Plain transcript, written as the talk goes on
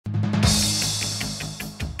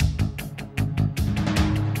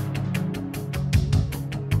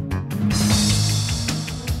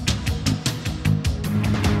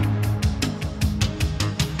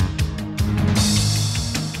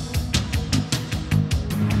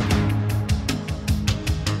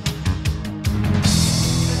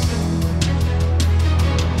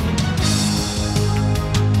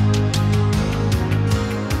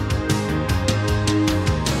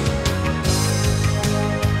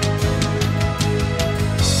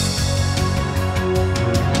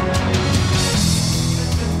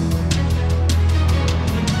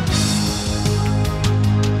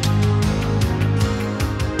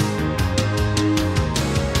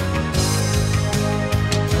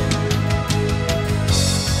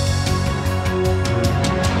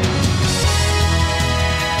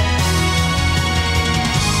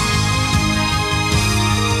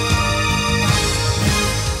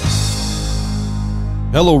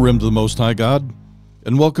Hello, Remnant of the Most High God,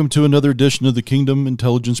 and welcome to another edition of the Kingdom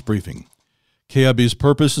Intelligence Briefing. KIB's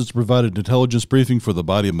purpose is to provide an intelligence briefing for the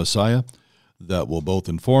body of Messiah that will both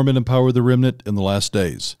inform and empower the remnant in the last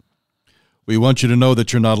days. We want you to know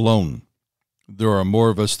that you're not alone. There are more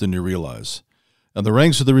of us than you realize, and the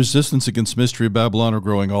ranks of the resistance against Mystery Babylon are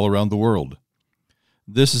growing all around the world.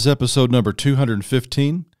 This is episode number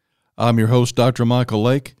 215. I'm your host, Dr. Michael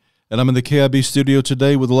Lake, and I'm in the KIB studio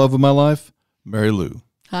today with the love of my life, Mary Lou.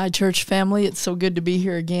 Hi, church family. It's so good to be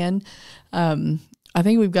here again. I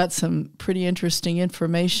think we've got some pretty interesting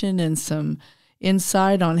information and some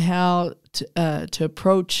insight on how to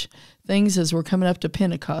approach things as we're coming up to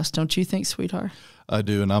Pentecost. Don't you think, sweetheart? I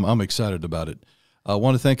do, and I'm excited about it. I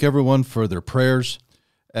want to thank everyone for their prayers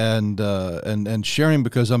and sharing,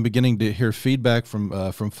 because I'm beginning to hear feedback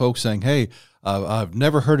from folks saying, "Hey, I've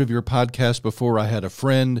never heard of your podcast before. I had a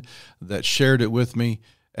friend that shared it with me,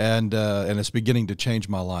 and it's beginning to change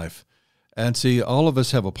my life." And see, all of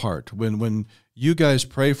us have a part. When you guys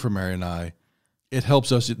pray for Mary and I, it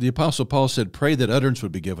helps us. The Apostle Paul said, "Pray that utterance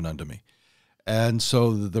would be given unto me." And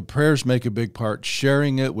so the prayers make a big part.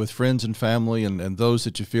 Sharing it with friends and family and those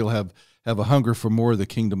that you feel have a hunger for more of the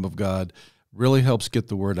kingdom of God really helps get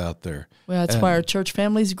the word out there. Well, that's why our church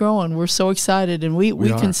family's growing. We're so excited, and we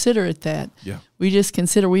consider it that. Yeah. We just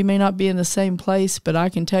consider we may not be in the same place, but I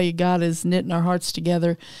can tell you God is knitting our hearts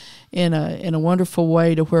together in a wonderful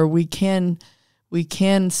way to where we can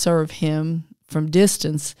serve Him from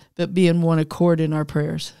distance, but be in one accord in our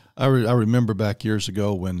prayers. I remember back years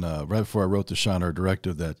ago when, right before I wrote the Shinar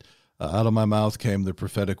Directive, that out of my mouth came the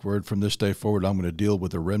prophetic word, from this day forward, I'm going to deal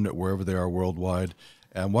with the remnant wherever they are worldwide.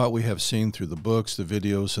 And what we have seen through the books, the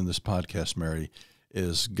videos, and this podcast, Mary,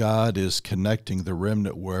 is God is connecting the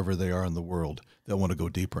remnant wherever they are in the world that want to go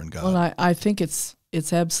deeper in God. Well, I think it's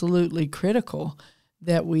absolutely critical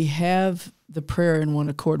that we have the prayer in one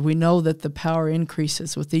accord. We know that the power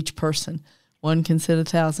increases with each person. One can send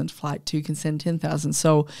 1,000 flight, two can send 10,000.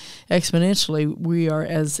 So exponentially, we are,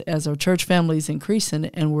 as our church family is increasing,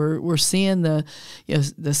 and we're seeing the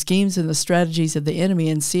schemes and the strategies of the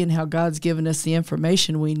enemy, and seeing how God's given us the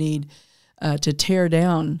information we need to tear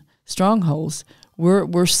down strongholds.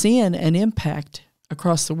 We're seeing an impact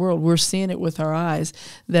across the world. We're seeing it with our eyes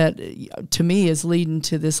that, to me, is leading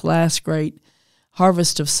to this last great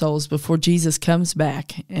harvest of souls before Jesus comes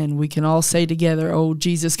back, and we can all say together, "Oh,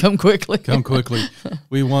 Jesus, come quickly." Come quickly.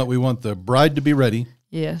 We want the bride to be ready.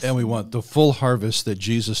 Yes. And we want the full harvest that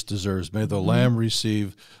Jesus deserves. May the Lamb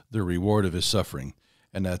receive the reward of His suffering.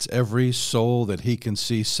 And that's every soul that He can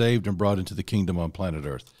see saved and brought into the kingdom on planet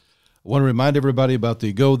Earth. I want to remind everybody about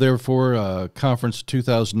the Go Therefore Conference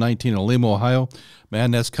 2019 in Lima, Ohio.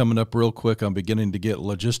 Man, that's coming up real quick. I'm beginning to get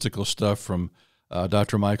logistical stuff from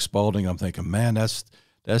Dr. Mike Spalding. I'm thinking, man, that's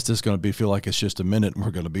just going to feel like it's just a minute and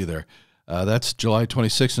we're going to be there. That's July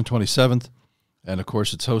 26th and 27th. And, of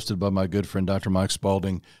course, it's hosted by my good friend, Dr. Mike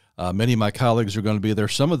Spalding. Many of my colleagues are going to be there.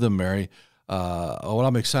 Some of them, Mary. What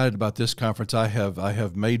I'm excited about this conference, I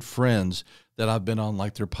have made friends that I've been on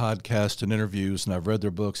like their podcasts and interviews, and I've read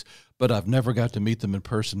their books, but I've never got to meet them in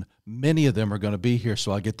person. Many of them are going to be here,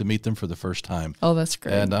 so I get to meet them for the first time. Oh, that's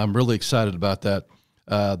great. And I'm really excited about that.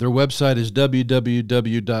 Their website is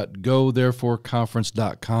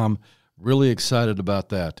www.gothereforeconference.com. Really excited about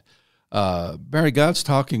that. Mary, God's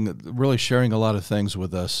really sharing a lot of things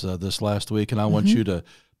with us this last week, and I want you to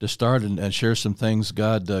start and share some things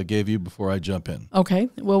God gave you before I jump in. Okay.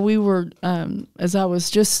 Well, we were, as I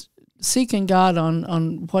was just seeking God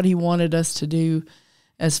on what He wanted us to do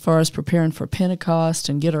as far as preparing for Pentecost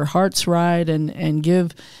and get our hearts right and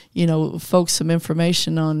give, folks some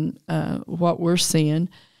information on what we're seeing.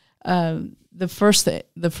 The first thing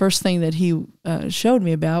that He showed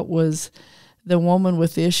me about was the woman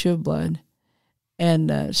with the issue of blood,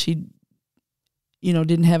 and she,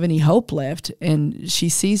 didn't have any hope left, and she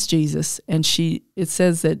sees Jesus, and it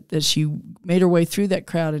says that she made her way through that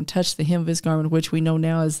crowd and touched the hem of His garment, which we know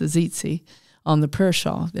now as the tzitzit, on the prayer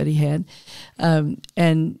shawl that He had.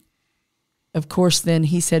 And of course, then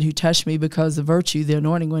He said, "Who touched me?" because the virtue, the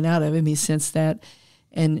anointing went out of Him. He sensed that,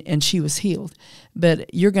 and she was healed.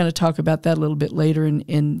 But you're going to talk about that a little bit later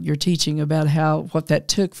in your teaching about what that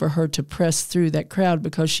took for her to press through that crowd,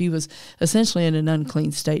 because she was essentially in an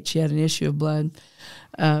unclean state. She had an issue of blood.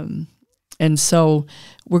 And so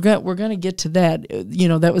we're going to get to that.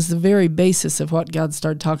 That was the very basis of what God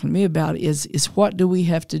started talking to me about is what do we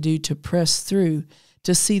have to do to press through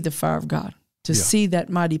to see the fire of God, to see that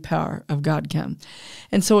mighty power of God come.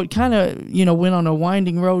 And so it kind of, went on a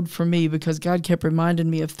winding road for me, because God kept reminding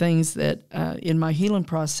me of things that in my healing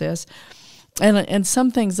process And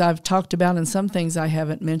some things I've talked about and some things I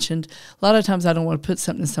haven't mentioned. A lot of times I don't want to put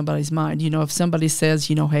something in somebody's mind. If somebody says,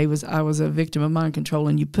 hey, I was a victim of mind control,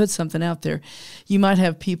 and you put something out there, you might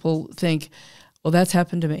have people think, well, that's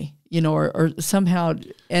happened to me, or somehow.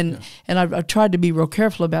 And I've tried to be real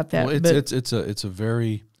careful about that. Well, it's a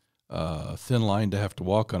very thin line to have to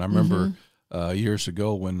walk on. I remember years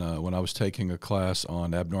ago when I was taking a class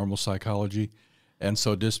on abnormal psychology. And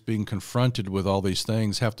so just being confronted with all these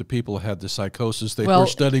things, half the people had the psychosis they were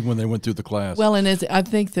studying when they went through the class. Well, and I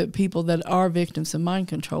think that people that are victims of mind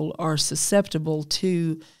control are susceptible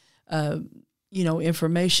to,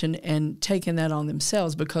 information and taking that on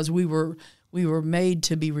themselves, because we were made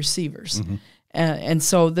to be receivers. Mm-hmm. And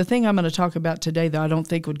so the thing I'm going to talk about today, though, I don't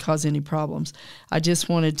think would cause any problems. I just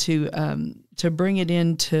wanted to bring it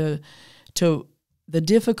into the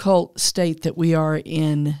difficult state that we are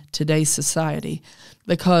in today's society,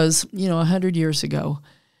 because 100 years ago,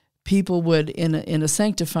 people would in a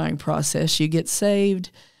sanctifying process, you get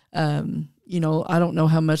saved. I don't know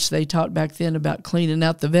how much they taught back then about cleaning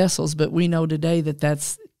out the vessels, but we know today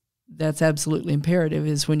that's absolutely imperative.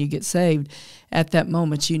 Is when you get saved, at that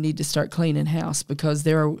moment you need to start cleaning house, because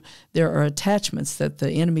there are attachments that the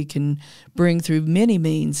enemy can bring through many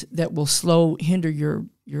means that will hinder your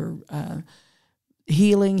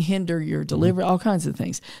healing, hinder your delivery, all kinds of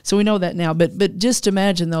things. So we know that now. But just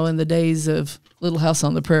imagine, though, in the days of Little House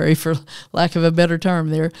on the Prairie, for lack of a better term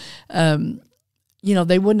there,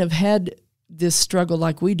 they wouldn't have had this struggle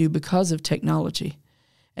like we do because of technology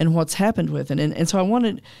and what's happened with it. And so I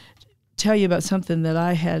wanted to tell you about something that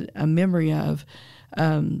I had a memory of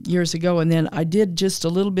years ago. And then I did just a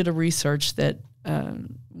little bit of research that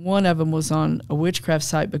one of them was on a witchcraft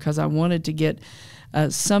site, because I wanted to get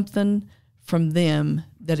something from them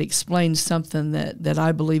that explains something that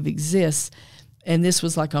I believe exists. And this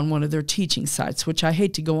was like on one of their teaching sites, which I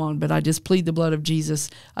hate to go on, but I just plead the blood of Jesus.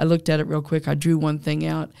 I looked at it real quick. I drew one thing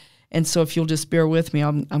out. And so if you'll just bear with me,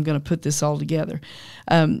 I'm going to put this all together.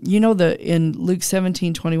 In Luke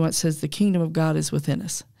 17:21, it says, the kingdom of God is within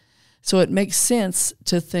us. So it makes sense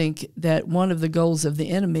to think that one of the goals of the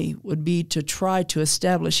enemy would be to try to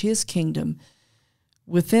establish his kingdom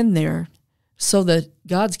within there, so that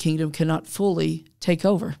God's kingdom cannot fully take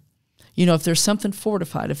over. If there's something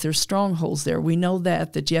fortified, if there's strongholds there, we know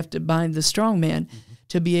that you have to bind the strong man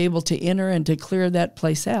to be able to enter and to clear that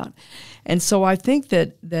place out. And so I think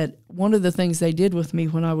that one of the things they did with me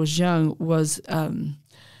when I was young was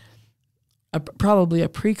probably a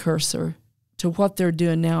precursor to what they're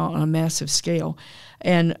doing now on a massive scale.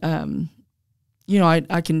 And,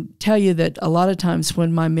 I can tell you that a lot of times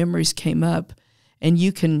when my memories came up, and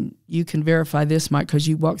you can verify this, Mike, because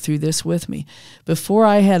you walked through this with me. Before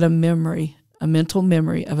I had a mental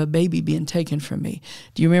memory of a baby being taken from me,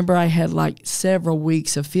 do you remember I had like several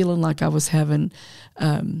weeks of feeling like I was having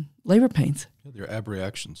labor pains? Your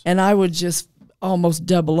abreactions. And I would just almost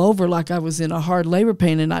double over like I was in a hard labor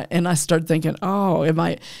pain, and I started thinking, oh, am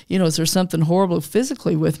I, is there something horrible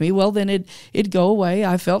physically with me? Well, then it'd go away.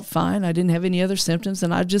 I felt fine. I didn't have any other symptoms,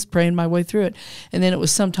 and I just praying my way through it. And then it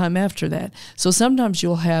was sometime after that. So sometimes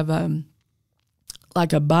you'll have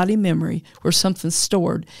like a body memory where something's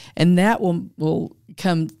stored, and that will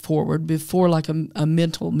come forward before like a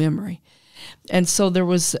mental memory. And so there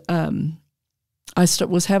was, I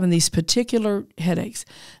was having these particular headaches.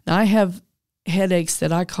 Now I have headaches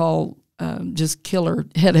that I call just killer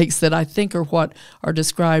headaches, that I think are what are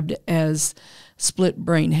described as split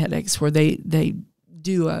brain headaches, where they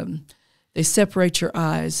separate your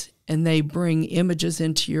eyes and they bring images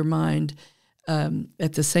into your mind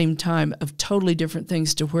at the same time of totally different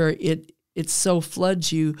things, to where it so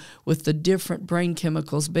floods you with the different brain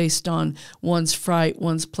chemicals based on one's fright,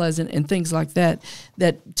 one's pleasant, and things like that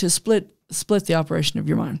to split the operation of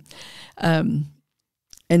your mind.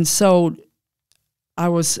 And so I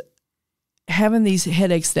was having these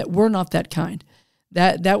headaches that were not that kind.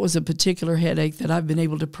 That was a particular headache that I've been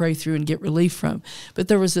able to pray through and get relief from. But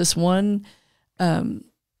there was this one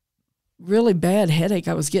really bad headache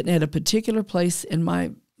I was getting at a particular place in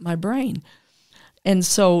my brain. And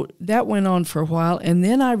so that went on for a while. And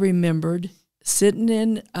then I remembered sitting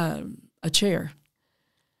in a chair,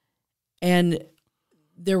 and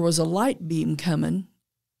there was a light beam coming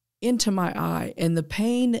into my eye, and the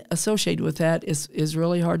pain associated with that is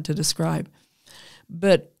really hard to describe.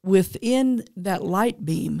 But within that light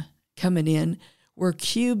beam coming in were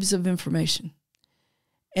cubes of information,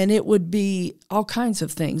 and it would be all kinds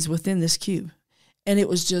of things within this cube. And it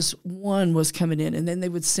was just one was coming in, and then they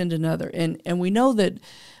would send another. And we know that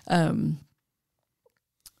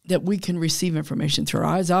that we can receive information through our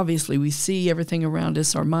eyes. Obviously, we see everything around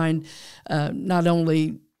us. Our mind not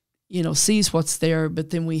only sees what's there,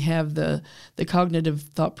 but then we have the cognitive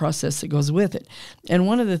thought process that goes with it. And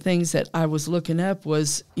one of the things that I was looking up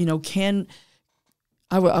was,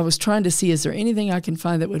 I was trying to see, is there anything I can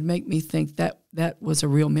find that would make me think that was a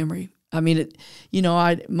real memory? I mean,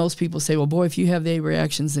 most people say, well, boy, if you have the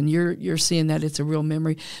reactions, then you're seeing that it's a real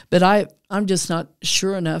memory. But I'm just not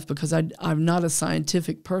sure enough, because I'm not a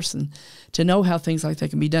scientific person to know how things like that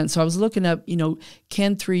can be done. So I was looking up,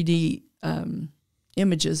 can 3D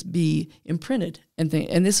images be imprinted and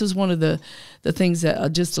this is one of the things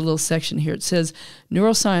that just a little section here. It says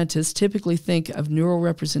neuroscientists typically think of neural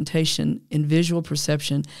representation in visual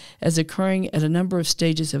perception as occurring at a number of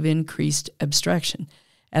stages of increased abstraction.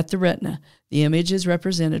 At the retina, the image is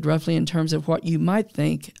represented roughly in terms of what you might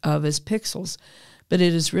think of as pixels, but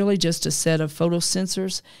it is really just a set of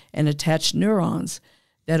photosensors and attached neurons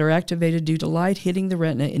that are activated due to light hitting the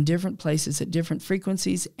retina in different places at different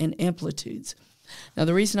frequencies and amplitudes. Now,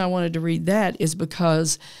 the reason I wanted to read that is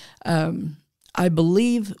because I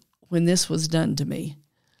believe when this was done to me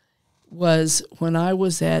was when I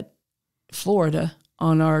was at Florida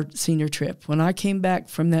on our senior trip. When I came back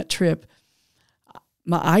from that trip,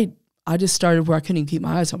 I just started where I couldn't even keep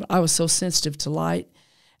my eyes open. I was so sensitive to light.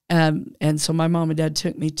 And so my mom and dad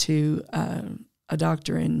took me to a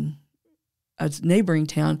doctor in a neighboring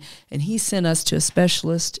town, and he sent us to a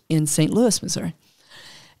specialist in St. Louis, Missouri.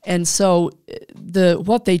 And so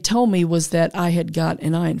what they told me was that I had got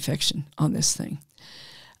an eye infection on this thing.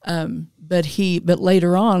 But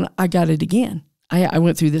later on, I got it again. I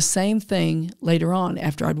went through the same thing later on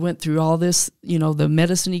after I'd went through all this, the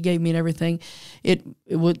medicine he gave me and everything. It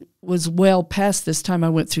was well past this time I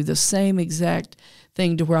went through the same exact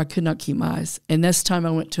thing to where I could not keep my eyes. And this time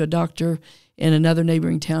I went to a doctor in another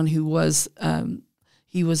neighboring town who was,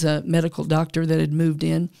 he was a medical doctor that had moved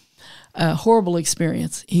in. Horrible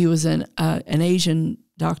experience. He was an Asian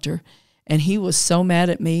doctor, and he was so mad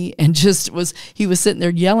at me and he was sitting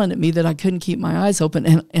there yelling at me that I couldn't keep my eyes open.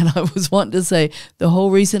 And I was wanting to say, the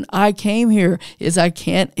whole reason I came here is I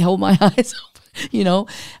can't hold my eyes open,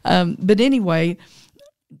 But anyway,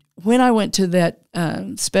 when I went to that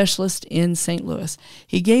specialist in St. Louis,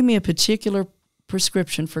 he gave me a particular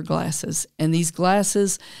prescription for glasses. And these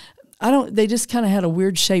glasses, they just kind of had a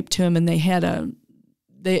weird shape to them, and they had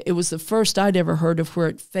it was the first I'd ever heard of where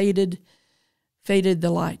it faded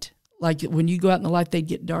the light. Like when you go out in the light, they'd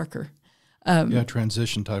get darker.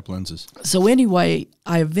 Transition type lenses. So anyway,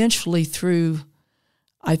 I eventually threw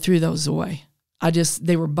those away.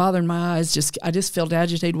 They were bothering my eyes. I just felt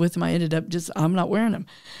agitated with them. I ended up I'm not wearing them.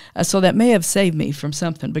 So that may have saved me from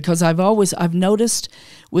something, because I've noticed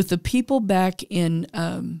with the people back in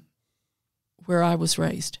where I was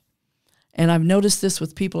raised, and I've noticed this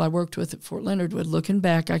with people I worked with at Fort Leonard Wood. Looking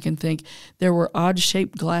back, I can think there were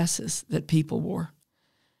odd-shaped glasses that people wore.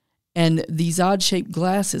 And these odd-shaped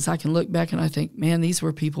glasses, I can look back and I think, man, these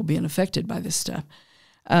were people being affected by this stuff.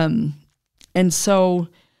 And so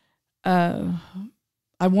I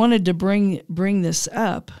wanted to bring this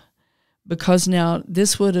up because now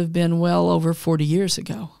this would have been well over 40 years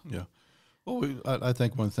ago. Yeah. Well, I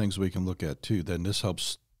think one of the things we can look at, too, then this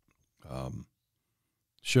helps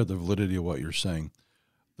show the validity of what you're saying.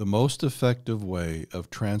 The most effective way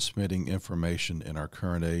of transmitting information in our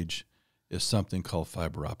current age is something called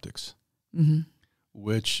fiber optics,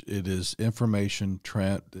 which it is information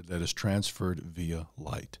that is transferred via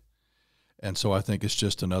light. And so I think it's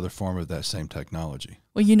just another form of that same technology.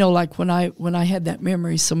 Well, like when I had that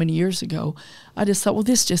memory so many years ago, I just thought, well,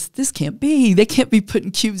 this can't be. They can't be putting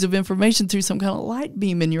cubes of information through some kind of light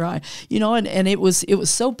beam in your eye, and it was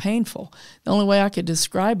so painful. The only way I could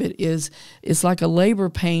describe it is it's like a labor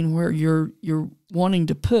pain where you're wanting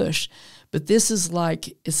to push, but this is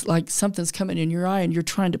it's like something's coming in your eye and you're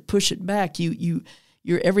trying to push it back.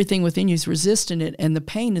 You're everything within you is resisting it, and the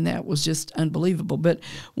pain in that was just unbelievable. But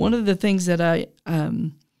one of the things that I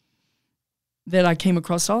came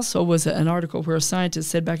across also was an article where a scientist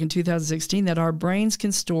said back in 2016 that our brains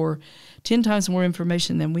can store 10 times more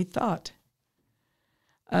information than we thought.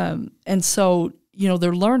 And so,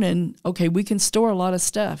 they're learning, okay, we can store a lot of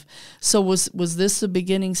stuff. So was this the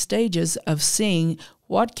beginning stages of seeing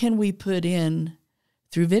what can we put in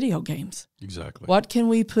through video games? Exactly. What can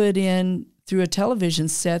we put in through a television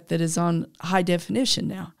set that is on high definition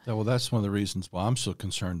now? Yeah, well, that's one of the reasons why I'm so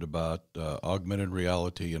concerned about augmented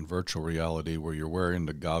reality and virtual reality, where you're wearing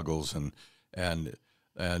the goggles and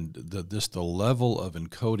the level of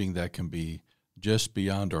encoding that can be just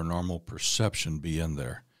beyond our normal perception be in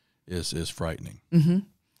there is frightening. Mm-hmm.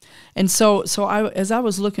 And so as I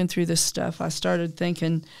was looking through this stuff, I started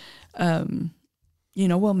thinking,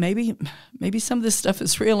 well, maybe some of this stuff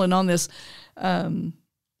is real, and on this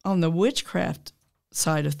on the witchcraft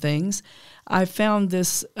side of things, I found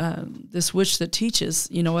this this witch that teaches,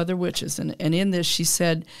 other witches, and in this she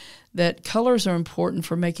said that colors are important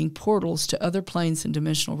for making portals to other planes and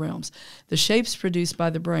dimensional realms. The shapes produced by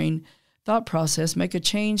the brain thought process make a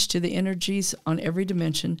change to the energies on every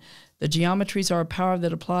dimension. The geometries are a power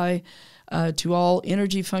that apply to all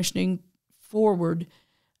energy functioning forward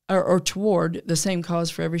or toward the same cause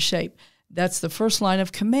for every shape. That's the first line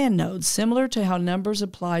of command nodes, similar to how numbers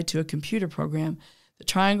apply to a computer program. The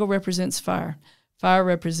triangle represents fire. Fire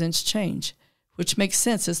represents change, which makes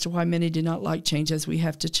sense as to why many do not like change, as we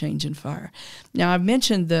have to change in fire. Now, I've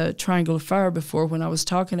mentioned the triangle of fire before when I was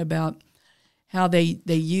talking about how they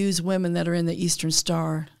use women that are in the Eastern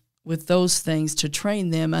Star with those things to train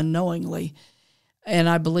them unknowingly. And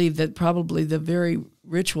I believe that probably the very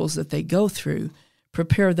rituals that they go through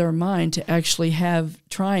prepare their mind to actually have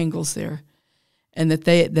triangles there, and that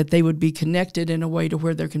they would be connected in a way to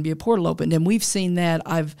where there can be a portal opened. And we've seen that.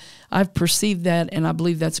 I've perceived that, and I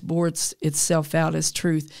believe that's bore itself out as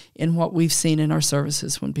truth in what we've seen in our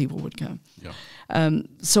services when people would come. Yeah.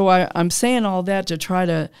 So I'm saying all that to try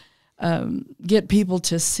to get people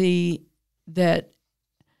to see that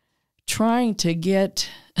trying to get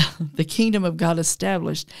the kingdom of God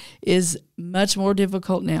established is much more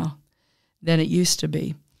difficult now than it used to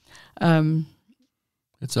be.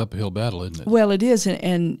 It's an uphill battle, isn't it? Well, it is,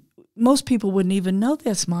 and most people wouldn't even know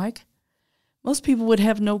this, Mike. Most people would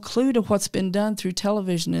have no clue to what's been done through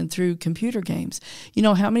television and through computer games.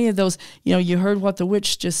 How many of those, you heard what the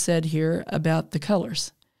witch just said here about the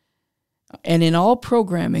colors. And in all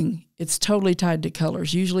programming, it's totally tied to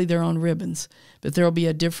colors. Usually they're on ribbons, but there will be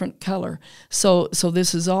a different color. So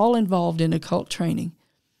this is all involved in occult training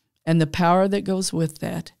and the power that goes with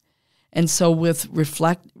that. And so with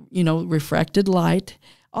refracted light,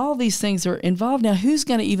 all these things are involved. Now, who's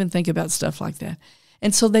going to even think about stuff like that?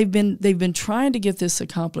 And so they've been trying to get this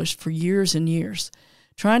accomplished for years and years,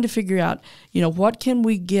 trying to figure out, what can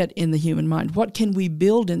we get in the human mind? What can we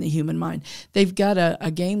build in the human mind? They've got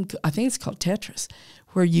a game, I think it's called Tetris,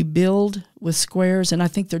 where you build with squares, and I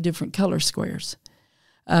think they're different color squares.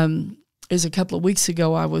 Is a couple of weeks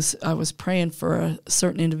ago, I was praying for a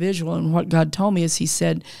certain individual, and what God told me is He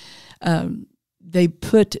said, they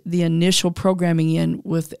put the initial programming in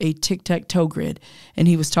with a tic-tac-toe grid, and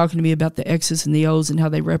He was talking to me about the X's and the O's and how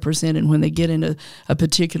they represent, and when they get in a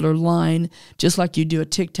particular line, just like you do a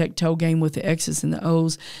tic-tac-toe game with the X's and the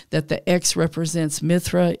O's, that the X represents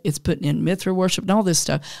Mithra, it's putting in Mithra worship and all this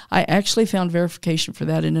stuff. I actually found verification for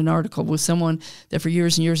that in an article with someone that for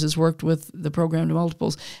years and years has worked with the program to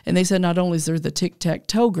multiples, and they said not only is there the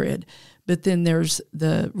tic-tac-toe grid, but then there's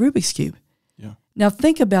the Rubik's Cube. Now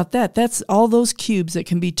think about that. That's all those cubes that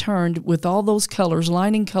can be turned with all those colors,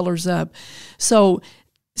 lining colors up. So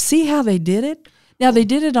see how they did it? Now they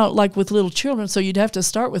did it like with little children, so you'd have to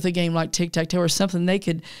start with a game like tic-tac-toe or something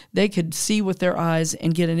they could see with their eyes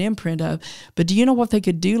and get an imprint of. But do you know what they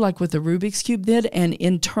could do like with the Rubik's Cube did? And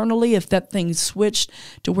internally, if that thing switched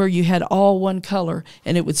to where you had all one color,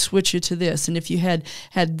 and it would switch you to this, and if you had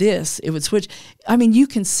this, it would switch. I mean, you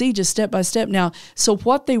can see just step by step. Now, so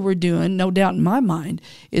what they were doing, no doubt in my mind,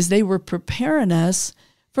 is they were preparing us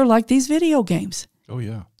for like these video games. Oh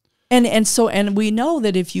yeah. And we know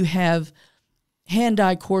that if you have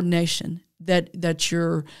hand-eye coordination, that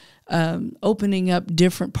you're opening up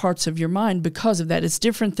different parts of your mind because of that. It's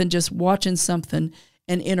different than just watching something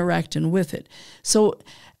and interacting with it. So,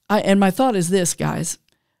 my thought is this, guys.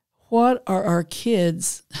 What are our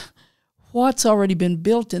kids, what's already been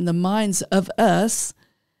built in the minds of us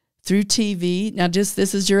through TV? Now, this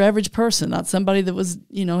is your average person, not somebody that was,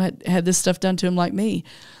 had this stuff done to him like me.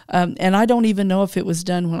 And I don't even know if it was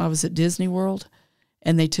done when I was at Disney World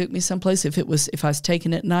and they took me someplace, if I was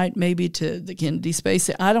taken at night maybe to the Kennedy Space.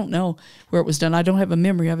 I don't know where it was done. I don't have a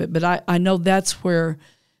memory of it, but I know that's where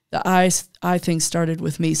the eye thing started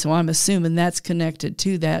with me. So I'm assuming that's connected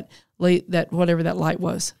to that whatever that light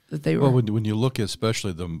was that they were. Well, when you look at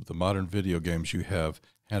especially the modern video games, you have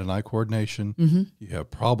hand and eye coordination, you have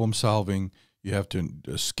problem solving, you have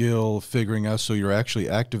skill figuring out. So you're actually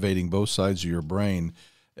activating both sides of your brain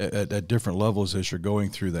at different levels as you're going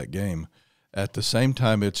through that game. At the same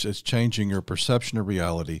time, it's changing your perception of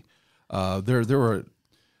reality. I think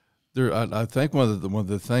one of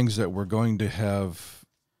the things that we're going to have,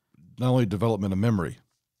 not only development of memory,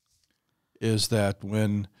 is that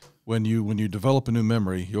when you develop a new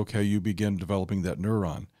memory, you begin developing that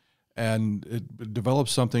neuron, and it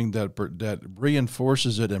develops something that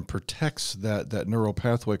reinforces it and protects that neural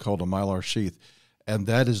pathway called a myelin sheath, and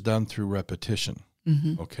that is done through repetition.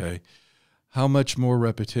 Okay. How much more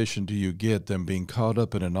repetition do you get than being caught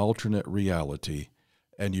up in an alternate reality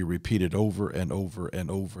and you repeat it over and over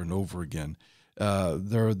and over and over again.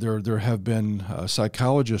 There have been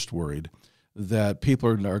psychologists worried that people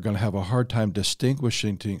are going to have a hard time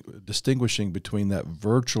distinguishing between that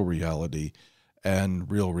virtual reality and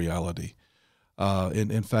real reality.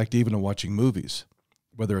 In fact, even in watching movies,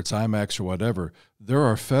 whether it's IMAX or whatever, there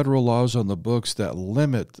are federal laws on the books that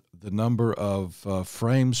limit the number of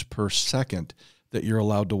frames per second that you're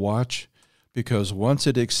allowed to watch, because once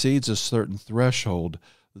it exceeds a certain threshold,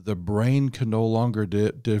 the brain can no longer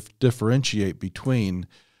differentiate between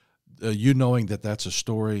you knowing that that's a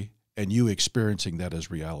story and you experiencing that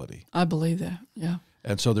as reality. I believe that, yeah.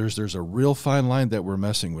 And so there's a real fine line that we're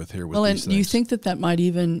messing with here with these things. Do you think that might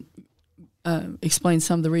even explain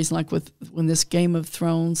some of the reason, like when this Game of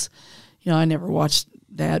Thrones, I never watched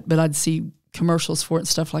that, but I'd see commercials for it and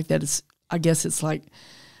stuff like that. I guess it's like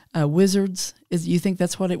wizards. You think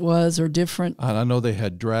that's what it was, or different? I know they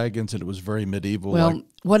had dragons and it was very medieval. Well,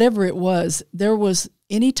 whatever it was, there was,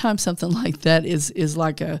 anytime something like that is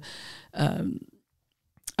like a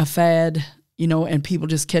fad, and people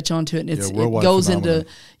just catch on to it, and it goes phenomenon.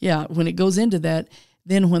 When it goes into that,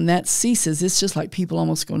 then when that ceases, it's just like people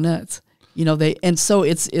almost go nuts. And so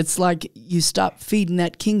it's like you stop feeding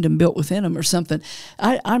that kingdom built within them or something.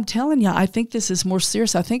 I'm telling you, I think this is more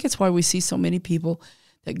serious. I think it's why we see so many people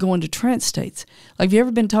that go into trance states. Like, have you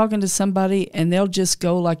ever been talking to somebody and they'll just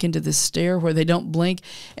go like into this stare where they don't blink?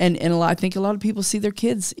 And I think a lot of people see their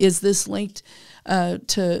kids. Is this linked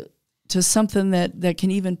to something that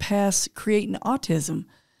can even create an autism?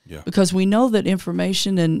 Yeah. Because we know that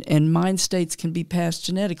information and mind states can be passed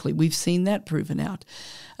genetically. We've seen that proven out.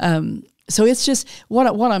 So it's just,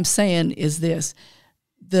 what I'm saying is this: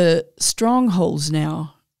 the strongholds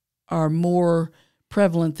now are more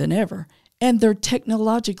prevalent than ever, and they're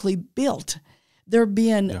technologically built. They're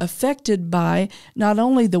being affected by not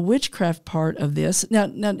only the witchcraft part of this. Now,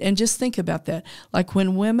 and just think about that. Like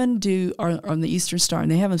when women are on the Eastern Star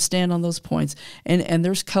and they have them stand on those points, and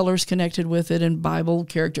there's colors connected with it and Bible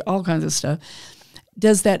character, all kinds of stuff.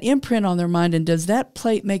 Does that imprint on their mind, and does that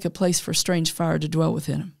make a place for strange fire to dwell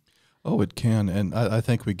within them? Oh, it can. And I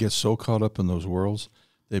think we get so caught up in those worlds,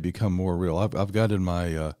 they become more real. I've got in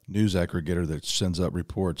my news aggregator that sends out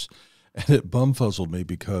reports, and it bumfuzzled me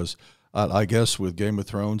because I guess with Game of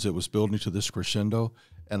Thrones, it was building to this crescendo,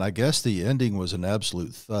 and I guess the ending was an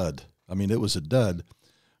absolute thud. I mean, it was a dud.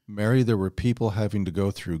 Mary, there were people having to go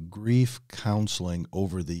through grief counseling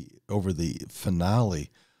over the finale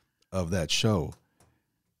of that show.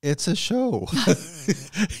 It's a show.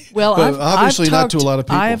 Well, obviously not to a lot of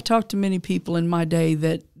people. I have talked to many people in my day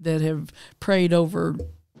that have prayed over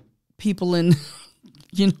people in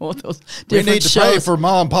those different shows. We need to pray for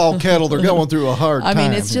Mom, Paul Kettle. They're going through a hard time. I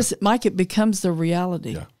mean, it's just, Mike, it becomes the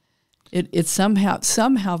reality. Yeah. It's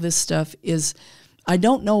somehow this stuff is, I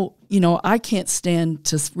don't know, I can't stand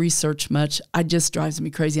to research much. It just drives me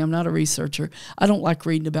crazy. I'm not a researcher. I don't like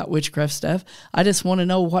reading about witchcraft stuff. I just want to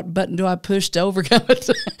know, what button do I push to overcome it,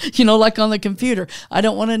 like on the computer. I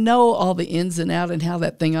don't want to know all the ins and outs and how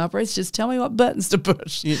that thing operates. Just tell me what buttons to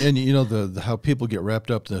push. And the how people get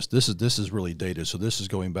wrapped up in this is really dated. So this is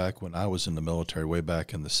going back when I was in the military, way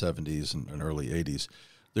back in the 70s and early 80s.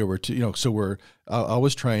 There were two, so I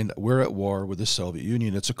was trained, we're at war with the Soviet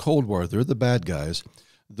Union. It's a Cold War. They're the bad guys.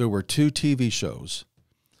 There were two TV shows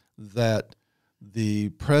that the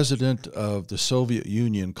president of the Soviet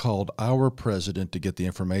Union called our president to get the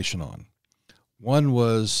information on. One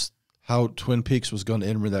was how Twin Peaks was going to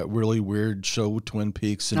enter that really weird show, Twin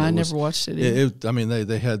Peaks. And I never watched it either. I mean,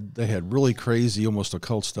 they had really crazy, almost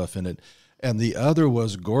occult stuff in it. And the other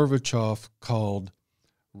was Gorbachev called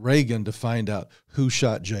Reagan to find out who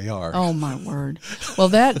shot JR. Oh, my word. Well,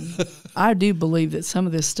 I do believe that some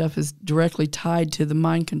of this stuff is directly tied to the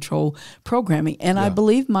mind control programming. And I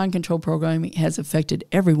believe mind control programming has affected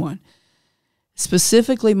everyone,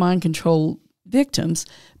 specifically mind control victims.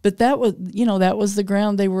 But that was the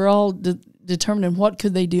ground they were all determining what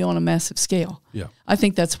could they do on a massive scale. Yeah. I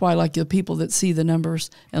think that's why, like, the people that see the numbers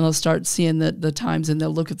and they'll start seeing the times and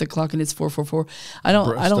they'll look at the clock and it's 4:44. I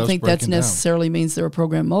don't think that necessarily means they're a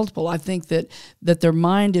program multiple. I think that their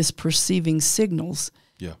mind is perceiving signals.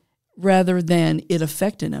 Yeah. Rather than it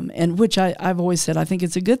affecting them, and which I've always said, I think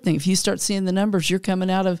it's a good thing. If you start seeing the numbers, you're coming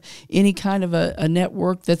out of any kind of a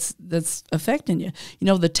network that's affecting you.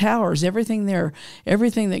 The towers, everything there,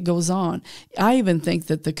 everything that goes on. I even think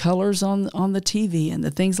that the colors on the TV and the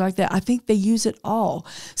things like that, I think they use it all.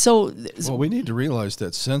 So, well, we need to realize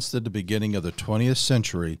that since the beginning of the 20th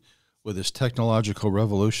century, with this technological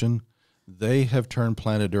revolution, they have turned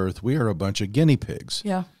planet Earth. We are a bunch of guinea pigs.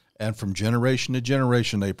 Yeah. And from generation to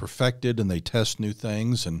generation, they perfected and they test new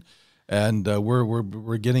things. And And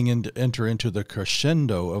we're getting enter into the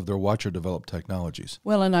crescendo of their watcher-developed technologies.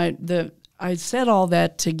 Well, and I said all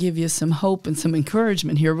that to give you some hope and some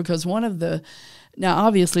encouragement here, because now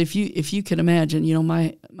obviously if you can imagine,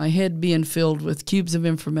 my head being filled with cubes of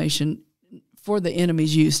information for the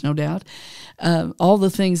enemy's use, no doubt, all the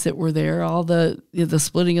things that were there, all the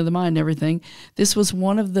splitting of the mind and everything. This was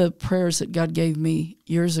one of the prayers that God gave me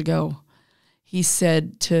years ago. He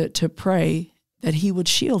said to pray that he would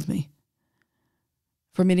shield me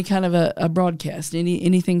from any kind of a broadcast,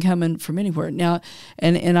 anything coming from anywhere. Now,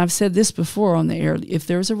 and I've said this before on the air, if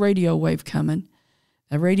there's a radio wave coming,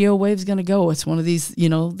 that radio wave's going to go. It's one of these,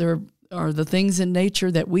 there are the things in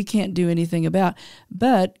nature that we can't do anything about,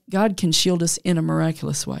 but God can shield us in a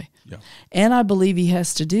miraculous way. Yeah. And I believe he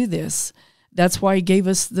has to do this. That's why he gave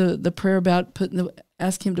us the prayer about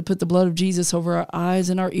ask him to put the blood of Jesus over our eyes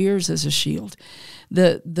and our ears as a shield.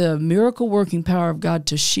 The miracle working power of God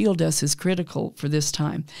to shield us is critical for this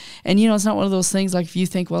time. And, it's not one of those things like if you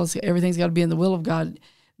think, well, everything's got to be in the will of God.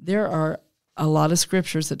 There are a lot of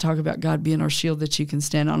scriptures that talk about God being our shield that you can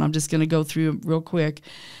stand on. I'm just going to go through them real quick.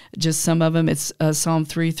 Just some of them. It's Psalm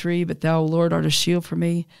 3:3, but thou, O Lord, art a shield for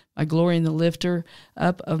me, my glory and the lifter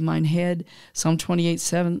up of mine head. Psalm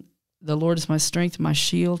 28:7, the Lord is my strength, my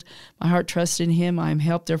shield. My heart trusted in him. I am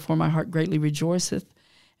helped, therefore my heart greatly rejoiceth.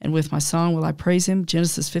 And with my song will I praise him.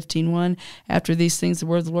 Genesis 15:1, after these things the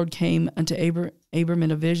word of the Lord came unto Abram in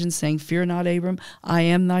a vision, saying, Fear not, Abram, I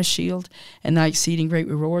am thy shield, and thy exceeding great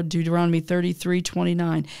reward. Deuteronomy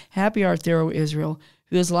 33:29, happy art thou, O Israel,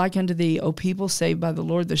 who is like unto thee, O people saved by the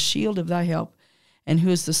Lord, the shield of thy help, and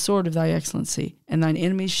who is the sword of thy excellency. And thine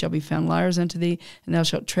enemies shall be found liars unto thee, and thou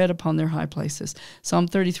shalt tread upon their high places. Psalm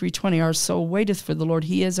 33:20, our soul waiteth for the Lord.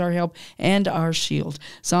 He is our help and our shield.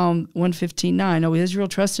 Psalm 115:9, O Israel,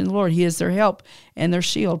 trust in the Lord. He is their help and their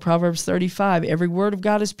shield. Proverbs 35, every word of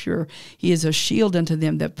God is pure. He is a shield unto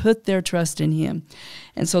them that put their trust in him.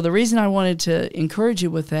 And so the reason I wanted to encourage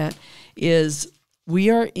you with that is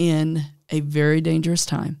we are in a very dangerous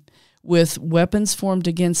time with weapons formed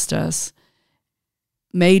against us,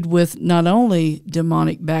 made with not only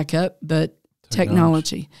demonic backup, but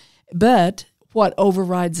technology. But what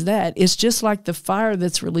overrides that is just like the fire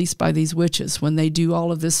that's released by these witches when they do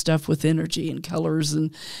all of this stuff with energy and colors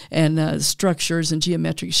and structures and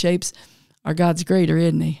geometric shapes. Our God's greater,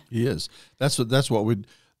 isn't he? He is. That's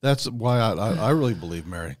why I really believe,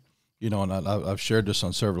 Mary. And I've shared this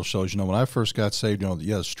on several shows. When I first got saved,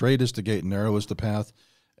 straight is the gate, narrow is the path.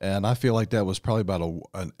 And I feel like that was probably about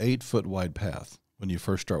an 8-foot wide path when you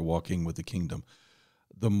first start walking with the kingdom.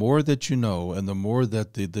 The more that you know and the more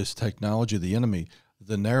that this technology, the enemy,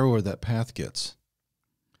 the narrower that path gets,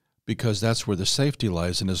 because that's where the safety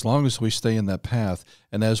lies. And as long as we stay in that path,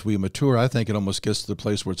 and as we mature, I think it almost gets to the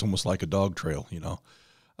place where it's almost like a dog trail,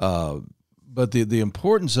 But the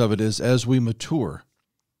importance of it is as we mature,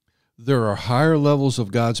 there are higher levels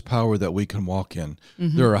of God's power that we can walk in.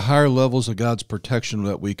 Mm-hmm. There are higher levels of God's protection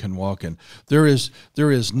that we can walk in. There is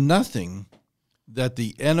nothing that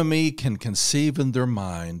the enemy can conceive in their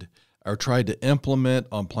mind or try to implement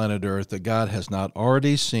on planet Earth that God has not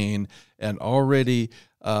already seen and already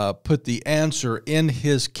put the answer in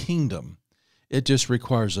his kingdom. It just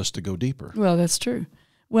requires us to go deeper. Well, that's true.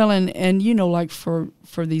 Well, and like for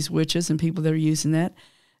these witches and people that are using that,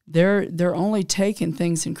 they're only taking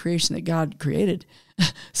things in creation that God created.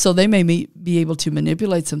 So they may be able to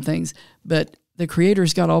manipulate some things, but the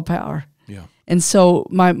Creator's got all power. Yeah. And so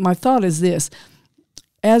my thought is this.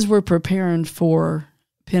 As we're preparing for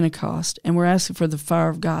Pentecost and we're asking for the fire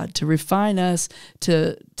of God to refine us,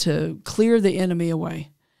 to clear the enemy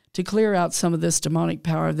away, to clear out some of this demonic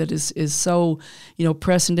power that is so,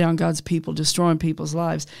 pressing down God's people, destroying people's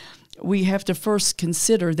lives, we have to first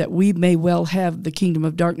consider that we may well have the kingdom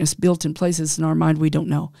of darkness built in places in our mind we don't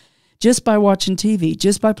know, just by watching TV,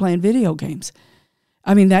 just by playing video games.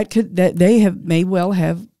 I mean, that they may well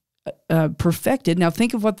have perfected. Now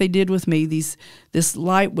think of what they did with me, this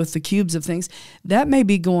light with the cubes of things. That may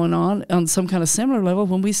be going on some kind of similar level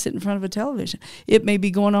when we sit in front of a television. It may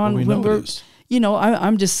be going on when we're,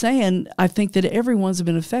 I'm just saying, I think that everyone's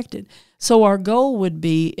been affected. So our goal would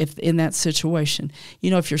be, if in that situation,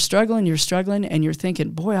 if you're struggling and you're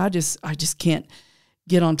thinking, boy, I just can't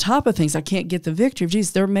get on top of things. I can't get the victory of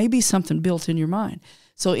Jesus. There may be something built in your mind.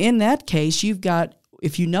 So in that case, you've got,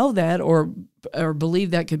 if you know that or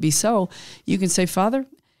believe that could be so, you can say, Father,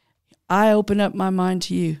 I open up my mind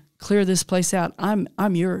to you. Clear this place out.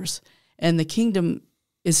 I'm yours. And the kingdom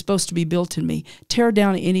is supposed to be built in me. Tear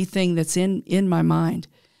down anything that's in my mind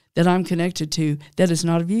that I'm connected to that is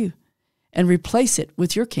not of you. and replace it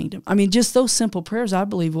with your kingdom. I mean, just those simple prayers, I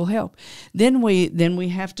believe, will help. Then we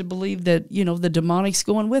have to believe that, you know, the demonic's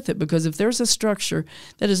going with it, because if there's a structure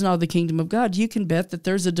that is not the kingdom of God, you can bet that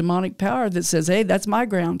there's a demonic power that says, hey, that's my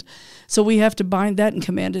ground. So we have to bind that and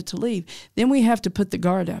command it to leave. Then we have to put the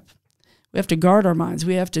guard up. We have to guard our minds.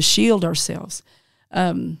 We have to shield ourselves.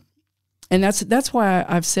 And that's why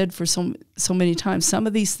I've said for so many times, some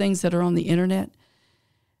of these things that are on the internet,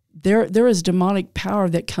 there is demonic power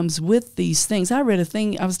that comes with these things. I read a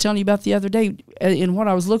thing I was telling you about the other day, and what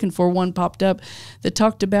I was looking for, one popped up that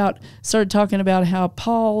started talking about how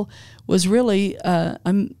Paul was really a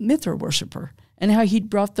Mithra worshiper, and how he'd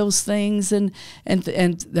brought those things, and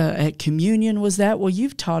communion was that. Well,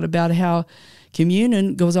 you've taught about how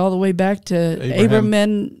communion goes all the way back to Abraham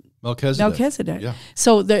and Melchizedek. Yeah.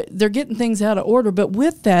 So they're getting things out of order. But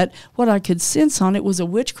with that, what I could sense on it was a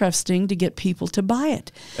witchcraft sting to get people to buy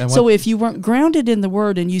it. So if you weren't grounded in the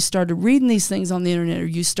Word and you started reading these things on the internet, or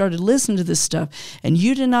you started listening to this stuff, and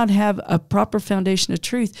you did not have a proper foundation of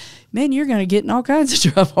truth, man, you're going to get in all kinds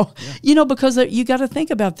of trouble. Yeah. You know, because you got to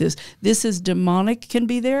think about this. This is demonic can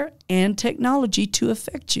be there, and technology to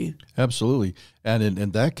affect you. Absolutely. And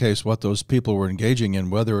in that case, what those people were engaging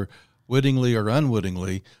in, whether wittingly or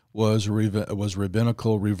unwittingly, was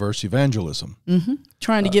rabbinical reverse evangelism. Mm-hmm.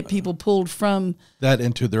 Trying to get people pulled from that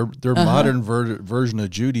into their modern version of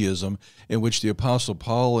Judaism, in which the Apostle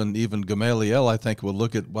Paul and even Gamaliel, I think, will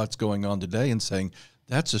look at what's going on today and saying,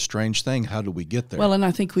 that's a strange thing. How do we get there? Well, and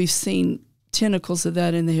I think we've seen tentacles of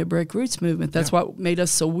that in the Hebraic roots movement. That's what made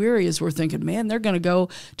us so weary, is we're thinking, man, they're going to go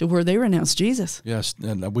to where they renounce Jesus. Yes,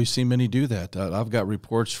 and we've seen many do that. I've got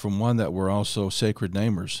reports from one that were also sacred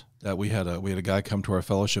namers. That we had a guy come to our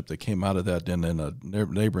fellowship that came out of that in a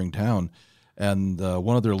neighboring town, and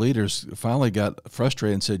one of their leaders finally got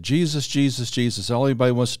frustrated and said, "Jesus, Jesus, Jesus! All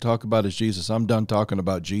anybody wants to talk about is Jesus. I'm done talking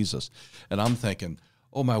about Jesus." And I'm thinking,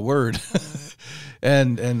 "Oh my word!"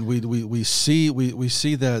 and we see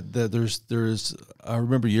that there's. I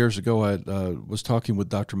remember years ago I was talking with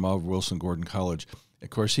Dr. Malv Wilson, Gordon College.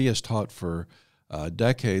 Of course, he has taught for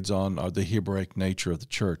decades on the Hebraic nature of the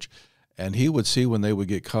church. And he would see when they would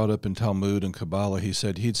get caught up in Talmud and Kabbalah, he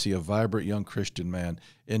said he'd see a vibrant young Christian man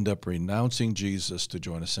end up renouncing Jesus to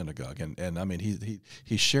join a synagogue. And I mean,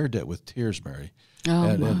 he shared that with tears, Mary. Oh,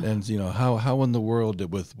 and you know, how in the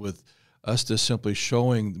world with us just simply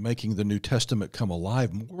making the New Testament come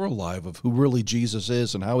alive, more alive, of who really Jesus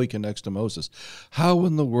is and how he connects to Moses. How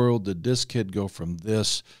in the world did this kid go from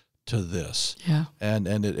this to this? Yeah. And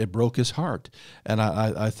it broke his heart. And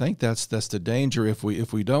I think that's the danger if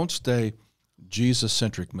we don't stay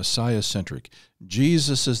Jesus-centric, Messiah-centric.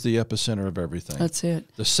 Jesus is the epicenter of everything. That's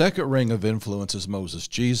it. The second ring of influence is Moses.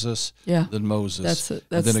 Jesus, then Moses. That's and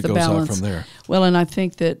then it the goes balance. out from there. Well, and I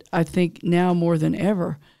think now more than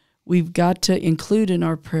ever, we've got to include in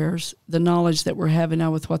our prayers the knowledge that we're having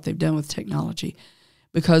now with what they've done with technology.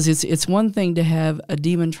 Because it's one thing to have a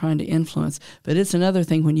demon trying to influence, but it's another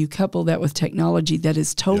thing when you couple that with technology that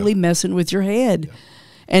is totally messing with your head. Yeah.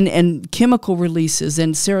 And chemical releases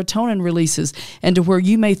and serotonin releases, and to where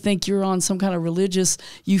you may think you're on some kind of religious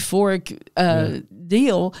euphoric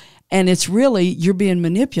deal, and it's really you're being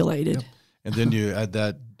manipulated. Yep. And then you add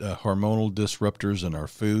that hormonal disruptors in our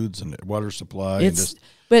foods and water supply.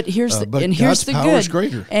 But here's the God's the power good. Is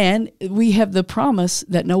greater. And we have the promise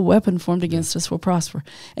that no weapon formed against us will prosper.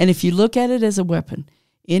 And if you look at it as a weapon,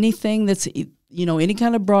 anything that's, any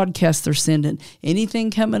kind of broadcast they're sending,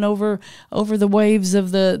 anything coming over the waves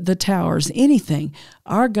of the towers, anything,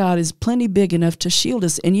 our God is plenty big enough to shield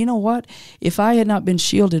us. And you know what? If I had not been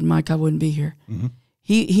shielded, Mike, I wouldn't be here. Mm-hmm.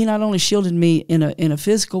 He not only shielded me in a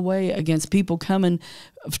physical way against people coming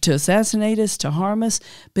to assassinate us, to harm us,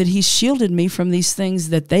 but he shielded me from these things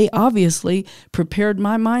that they obviously prepared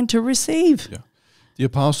my mind to receive. Yeah. The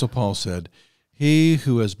Apostle Paul said, "He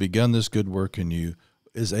who has begun this good work in you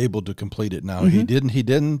is able to complete it." Now, he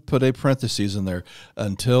didn't put a parenthesis in there,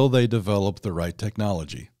 until they develop the right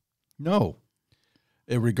technology. No.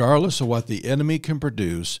 Regardless of what the enemy can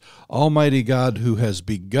produce, Almighty God, who has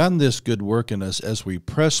begun this good work in us as we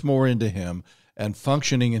press more into him and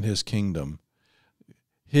functioning in his kingdom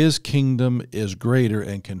is greater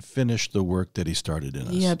and can finish the work that he started in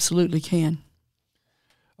us. He absolutely can.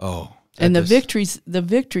 Oh. And the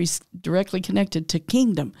victory's directly connected to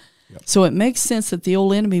kingdom. Yep. So it makes sense that the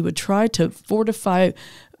old enemy would try to fortify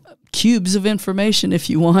cubes of information, if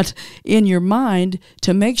you want, in your mind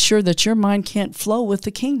to make sure that your mind can't flow with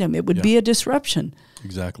the kingdom. It would be a disruption.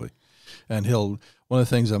 Exactly. And one of the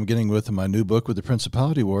things I'm getting with in my new book with the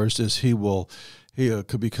Principality Wars is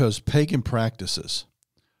because pagan practices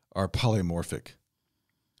are polymorphic.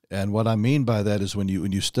 And what I mean by that is when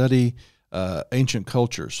you study ancient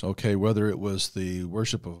cultures, okay, whether it was the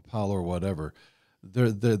worship of Apollo or whatever,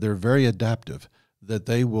 they're very adaptive. That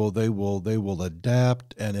they will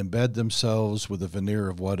adapt and embed themselves with a veneer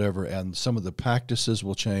of whatever, and some of the practices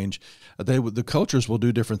will change. The cultures will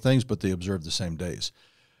do different things, but they observe the same days.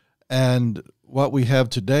 And what we have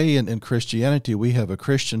today in Christianity, we have a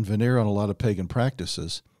Christian veneer on a lot of pagan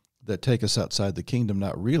practices that take us outside the kingdom,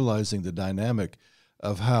 not realizing the dynamic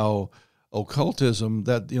of how occultism,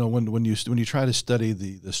 that, when you try to study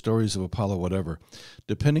the stories of Apollo, whatever,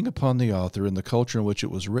 depending upon the author and the culture in which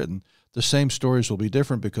it was written, the same stories will be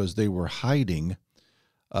different because they were hiding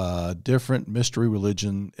different mystery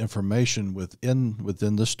religion information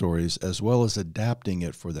within the stories, as well as adapting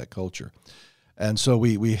it for that culture. And so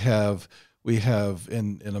we have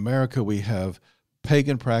in America, we have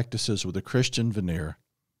pagan practices with a Christian veneer.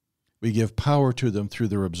 We give power to them through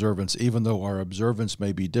their observance, even though our observance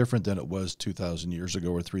may be different than it was 2,000 years ago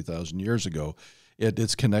or 3,000 years ago.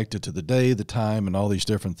 It's connected to the day, the time, and all these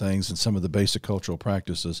different things, and some of the basic cultural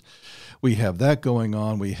practices. We have that going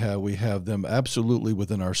on. We have them absolutely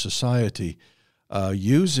within our society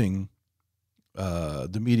using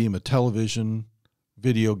the medium of television,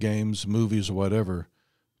 video games, movies, or whatever,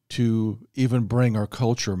 to even bring our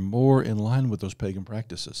culture more in line with those pagan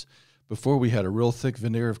practices. Before we had a real thick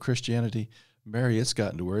veneer of Christianity, Mary, it's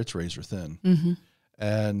gotten to where it's razor thin. Mm-hmm.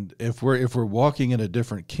 And if we're walking in a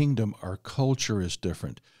different kingdom, our culture is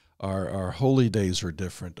different. Our holy days are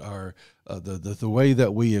different. The way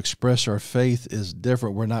that we express our faith is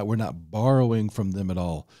different. We're not borrowing from them at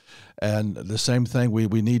all. And the same thing,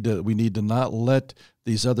 we need to not let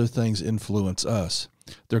these other things influence us.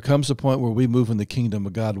 There comes a point where we move in the kingdom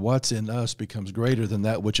of God. What's in us becomes greater than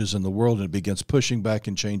that which is in the world, and it begins pushing back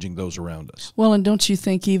and changing those around us. Well, and don't you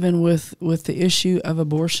think even with the issue of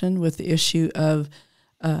abortion, with the issue of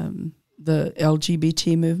the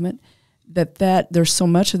LGBT movement, that there's so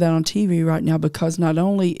much of that on TV right now, because not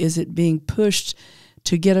only is it being pushed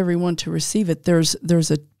to get everyone to receive it, there's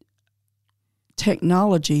a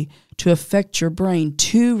technology to affect your brain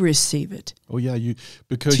to receive it. Oh yeah,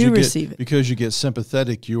 because you get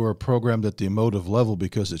sympathetic, you are programmed at the emotive level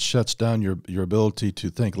because it shuts down your ability to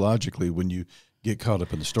think logically when you get caught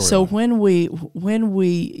up in the story. So when we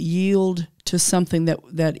yield to something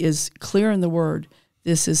that is clear in the Word,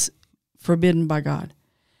 this is forbidden by God,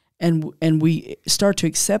 and we start to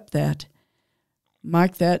accept that,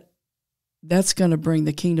 Mike, that's going to bring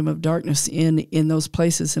the kingdom of darkness in those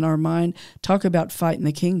places in our mind. Talk about fighting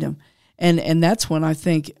the kingdom. And that's when I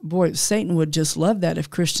think, boy, Satan would just love that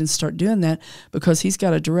if Christians start doing that, because he's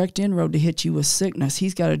got a direct inroad to hit you with sickness.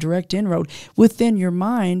 He's got a direct inroad within your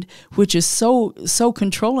mind, which is so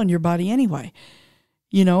controlling your body anyway.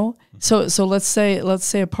 So let's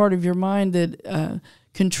say a part of your mind that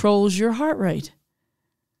controls your heart rate.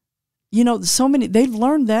 So many, they've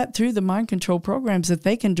learned that through the mind control programs, that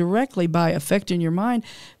they can directly, by affecting your mind,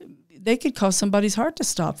 they could cause somebody's heart to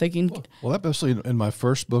stop. They can. Well, that basically, in my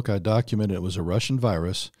first book, I documented it was a Russian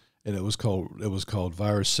virus, and it was called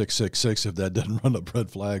Virus 666. If that doesn't run up red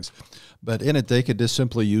flags, but in it they could just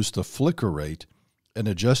simply use the flicker rate and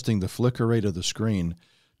adjusting the flicker rate of the screen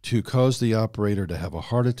to cause the operator to have a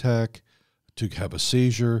heart attack, to have a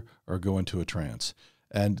seizure, or go into a trance.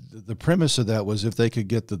 And the premise of that was if they could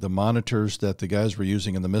get the monitors that the guys were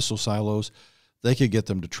using in the missile silos, they could get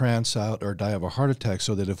them to trance out or die of a heart attack,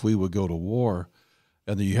 so that if we would go to war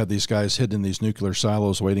and you have these guys hidden in these nuclear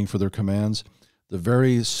silos waiting for their commands, the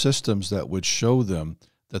very systems that would show them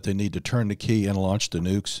that they need to turn the key and launch the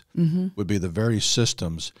nukes would be the very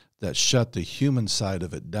systems that shut the human side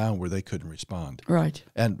of it down where they couldn't respond. Right.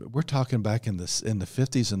 And we're talking back in the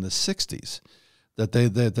 50s and the 60s. That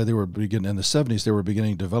they were beginning in the 70s, they were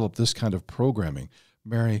beginning to develop this kind of programming.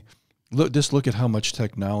 Mary, look at how much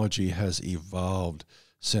technology has evolved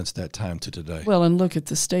since that time to today. Well, and look at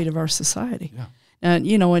the state of our society. Yeah.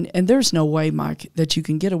 And there's no way, Mike, that you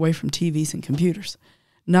can get away from TVs and computers.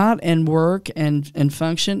 Not and work and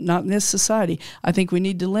function, not in this society. I think we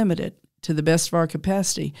need to limit it to the best of our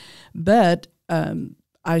capacity. But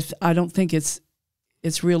I don't think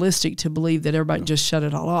it's realistic to believe that everybody just shut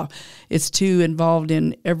it all off. It's too involved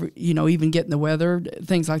in even getting the weather,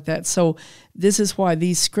 things like that. So this is why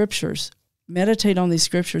these scriptures, meditate on these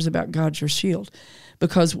scriptures about God's your shield,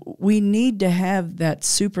 because we need to have that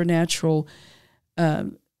supernatural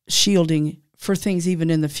shielding for things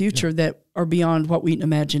even in the future that are beyond what we can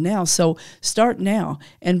imagine now. So start now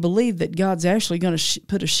and believe that God's actually going to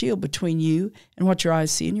put a shield between you and what your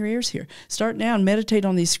eyes see and your ears hear. Start now and meditate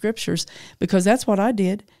on these scriptures, because that's what I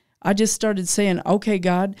did. I just started saying, okay,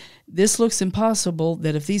 God, this looks impossible,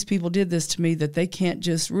 that if these people did this to me, that they can't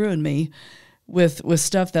just ruin me with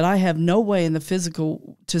stuff that I have no way in the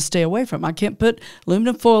physical to stay away from. I can't put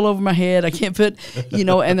aluminum foil over my head. I can't put,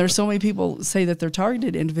 and there's so many people say that they're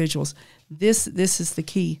targeted individuals. This is the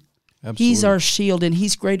key. Absolutely. He's our shield, and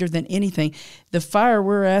he's greater than anything. The fire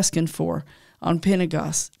we're asking for on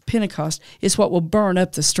Pentecost is what will burn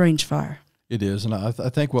up the strange fire. It is, and I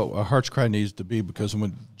think what our heart's cry needs to be, because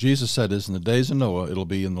when Jesus said is in the days of Noah, it'll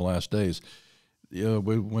be in the last days.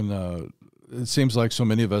 When it seems like so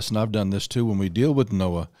many of us, and I've done this too, when we deal with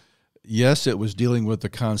Noah, yes, it was dealing with the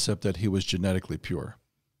concept that he was genetically pure.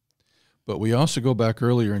 But we also go back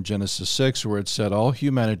earlier in Genesis 6 where it said all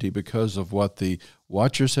humanity, because of what the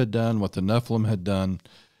Watchers had done, what the Nephilim had done,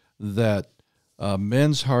 that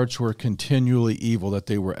men's hearts were continually evil, that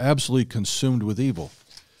they were absolutely consumed with evil.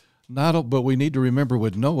 But we need to remember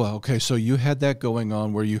with Noah, okay, so you had that going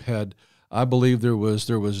on where you had, I believe there was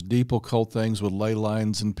deep occult things with ley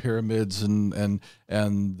lines and pyramids and the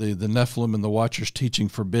Nephilim and the Watchers teaching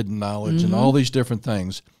forbidden knowledge and all these different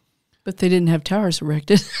things. But they didn't have towers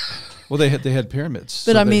erected. Well, they had pyramids.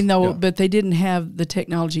 But so but they didn't have the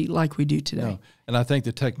technology like we do today. No. And I think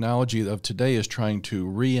the technology of today is trying to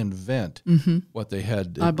reinvent what they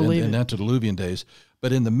had in antediluvian days.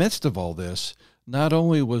 But in the midst of all this, not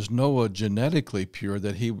only was Noah genetically pure,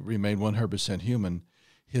 that he remained 100% human,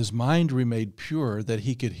 his mind remained pure, that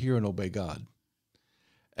he could hear and obey God.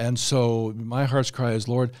 And so my heart's cry is,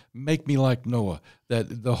 Lord, make me like Noah,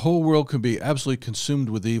 that the whole world can be absolutely consumed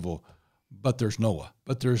with evil, but there's Noah.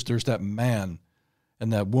 But there's that man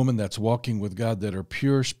and that woman that's walking with God that are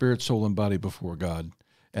pure spirit, soul, and body before God.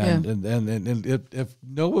 And if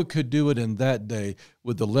Noah could do it in that day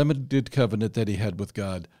with the limited covenant that he had with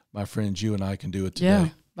God, my friends, you and I can do it today. Yeah,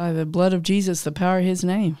 by the blood of Jesus, the power of his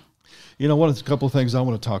name. One of the couple of things I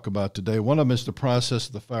want to talk about today, one of them is the process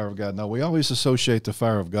of the fire of God. Now, we always associate the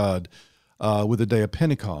fire of God with the day of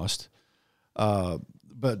Pentecost,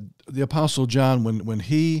 but the Apostle John, when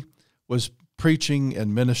he was preaching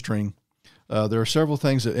and ministering, there are several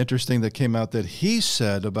things that interesting that came out that he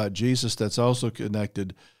said about Jesus that's also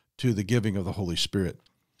connected to the giving of the Holy Spirit.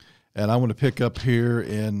 And I want to pick up here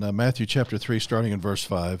in Matthew chapter 3, starting in verse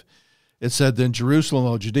 5. It said, Then Jerusalem,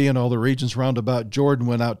 all Judea, and all the regions round about Jordan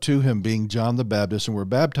went out to him, being John the Baptist, and were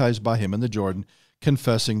baptized by him in the Jordan,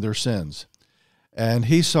 confessing their sins. And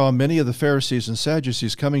he saw many of the Pharisees and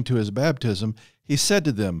Sadducees coming to his baptism. He said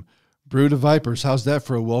to them, Brood of vipers, how's that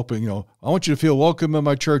for a welcome? I want you to feel welcome in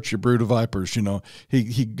my church, you brood of vipers.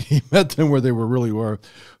 He met them where they really were.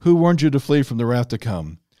 Who warned you to flee from the wrath to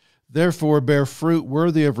come? Therefore bear fruit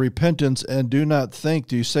worthy of repentance, and do not think,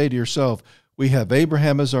 do you say to yourself, we have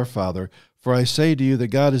Abraham as our father, for I say to you that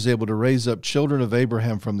God is able to raise up children of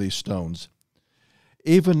Abraham from these stones.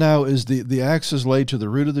 Even now is the axe is laid to the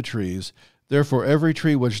root of the trees. Therefore every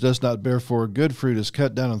tree which does not bear forth good fruit is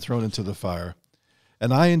cut down and thrown into the fire.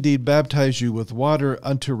 And I indeed baptize you with water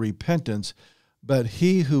unto repentance, but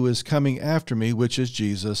he who is coming after me, which is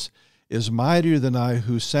Jesus, is mightier than I,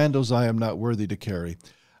 whose sandals I am not worthy to carry.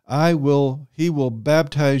 He will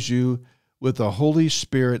baptize you with the Holy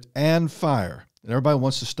Spirit and fire. And everybody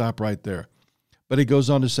wants to stop right there. But he goes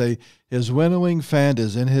on to say, his winnowing fan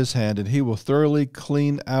is in his hand, and he will thoroughly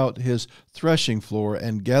clean out his threshing floor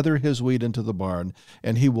and gather his wheat into the barn,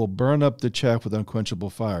 and he will burn up the chaff with unquenchable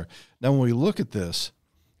fire. Now, when we look at this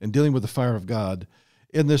and dealing with the fire of God,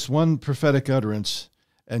 in this one prophetic utterance,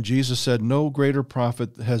 and Jesus said, no greater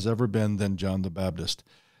prophet has ever been than John the Baptist.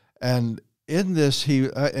 And in this,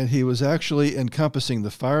 he was actually encompassing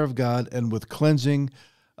the fire of God and with cleansing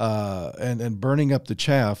and burning up the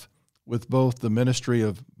chaff with both the ministry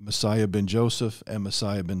of Messiah ben Joseph and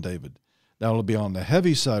Messiah ben David. Now, it'll be on the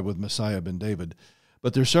heavy side with Messiah ben David,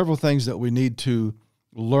 but there's several things that we need to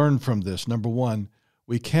learn from this. Number one,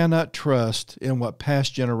 we cannot trust in what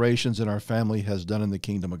past generations in our family has done in the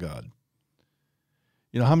kingdom of God.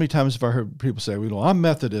 How many times have I heard people say, I'm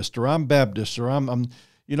Methodist, or I'm Baptist, or I'm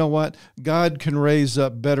you know what? God can raise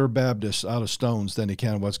up better Baptists out of stones than he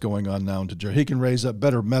can what's going on now in Jersey. He can raise up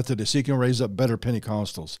better Methodists. He can raise up better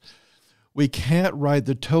Pentecostals. We can't ride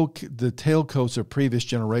the tailcoats of previous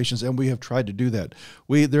generations, and we have tried to do that.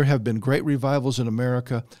 There have been great revivals in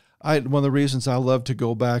America. One of the reasons I love to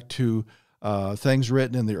go back to things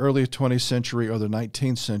written in the early 20th century or the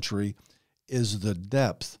 19th century is the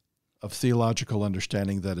depth of theological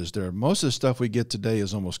understanding that is there. Most of the stuff we get today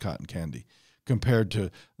is almost cotton candy compared to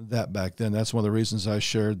that back then. That's one of the reasons I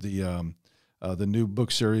shared the new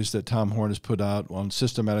book series that Tom Horn has put out on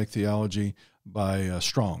systematic theology by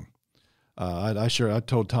Strong. I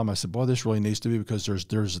told Tom, I said, boy, this really needs to be, because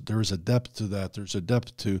there's a depth to that. There's a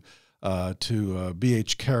depth to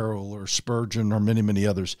B.H. Carroll or Spurgeon or many, many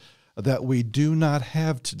others that we do not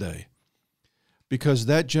have today. because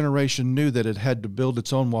that generation knew that it had to build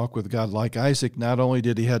its own walk with God. Like Isaac, not only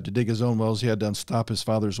did he have to dig his own wells, he had to unstop his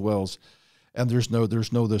father's wells. And there's no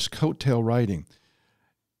this coattail riding.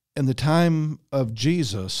 In the time of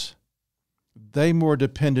Jesus, they more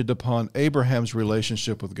depended upon Abraham's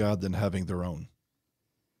relationship with God than having their own.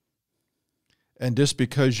 And just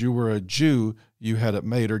because you were a Jew, you had it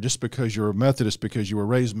made, or just because you were a Methodist, because you were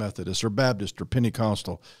raised Methodist or Baptist or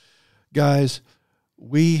Pentecostal. Guys,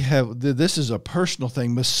 this is a personal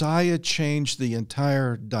thing. Messiah changed the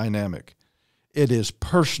entire dynamic. It is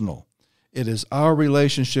personal. It is our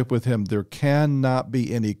relationship with him. There cannot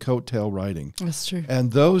be any coattail riding. That's true.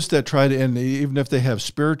 And those that try to, and even if they have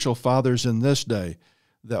spiritual fathers in this day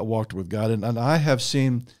that walked with God, and I have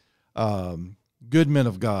seen good men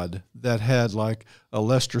of God that had like a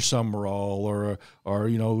Lester Summerall or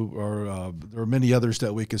there are many others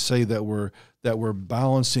that we could say that were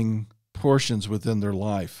balancing portions within their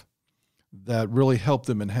life that really helped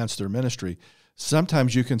them enhance their ministry.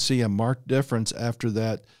 Sometimes you can see a marked difference after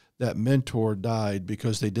that mentor died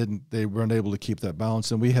because they weren't able to keep that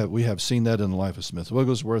balance. And we have seen that in the life of Smith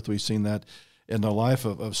Wigglesworth. We've seen that in the life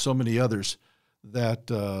of so many others, that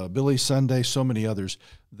Billy Sunday, so many others,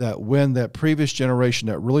 that when that previous generation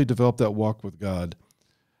that really developed that walk with God,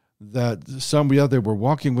 that they were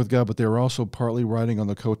walking with God, but they were also partly riding on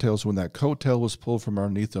the coattails. When that coattail was pulled from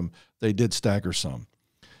underneath them, they did stagger some.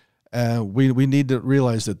 And we need to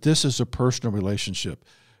realize that this is a personal relationship.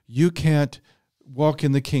 You can't walk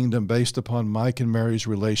in the kingdom based upon Mike and Mary's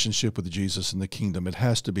relationship with Jesus in the kingdom. It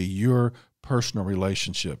has to be your personal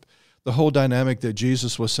relationship. The whole dynamic that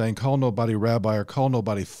Jesus was saying, call nobody rabbi or call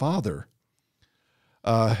nobody father,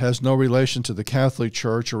 has no relation to the Catholic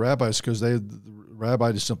Church or rabbis, because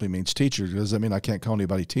rabbi just simply means teacher. Does that mean I can't call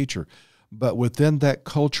anybody teacher? But within that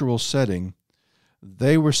cultural setting,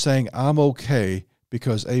 they were saying, I'm okay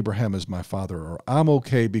because Abraham is my father, or I'm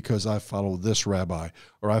okay because I follow this rabbi,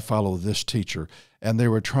 or I follow this teacher. And they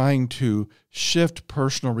were trying to shift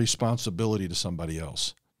personal responsibility to somebody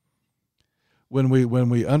else. When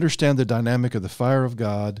we understand the dynamic of the fire of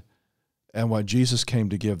God and what Jesus came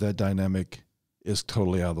to give, that dynamic is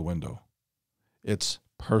totally out of the window. It's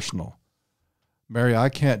personal. Mary, I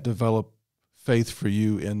can't develop faith for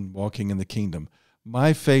you in walking in the kingdom.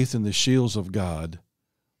 My faith in the shields of God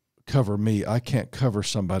cover me. I can't cover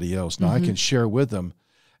somebody else. Now, I can share with them,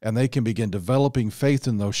 and they can begin developing faith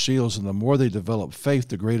in those shields, and the more they develop faith,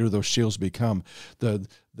 the greater those shields become. The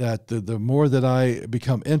more that I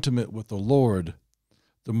become intimate with the Lord,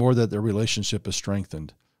 the more that their relationship is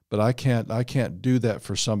strengthened. But I can't do that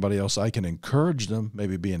for somebody else. I can encourage them,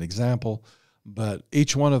 maybe be an example, but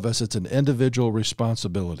each one of us, it's an individual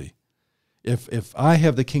responsibility. If I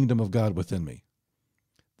have the kingdom of God within me,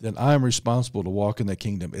 then I am responsible to walk in that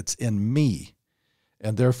kingdom. It's in me,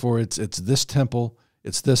 and therefore it's this temple,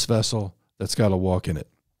 it's this vessel that's got to walk in it.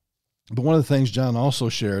 But one of the things John also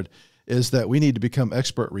shared is that we need to become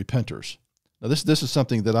expert repenters. Now, this is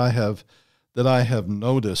something that I have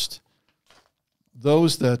noticed.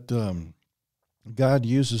 Those that God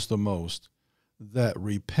uses the most, that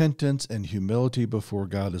repentance and humility before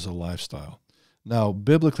God is a lifestyle. Now,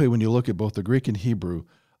 biblically, when you look at both the Greek and Hebrew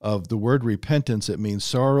of the word repentance, it means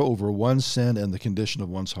sorrow over one's sin and the condition of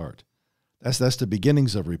one's heart. That's the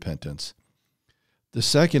beginnings of repentance. The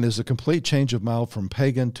second is a complete change of mind from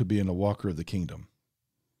pagan to being a walker of the kingdom.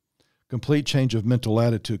 Complete change of mental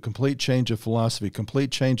attitude, complete change of philosophy,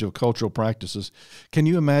 complete change of cultural practices. Can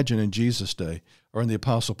you imagine in Jesus' day or in the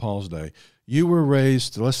Apostle Paul's day, you were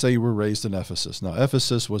raised, let's say you were raised in Ephesus. Now,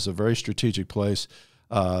 Ephesus was a very strategic place.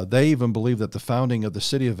 They even believe that the founding of the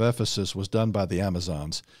city of Ephesus was done by the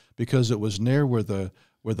Amazons because it was near where the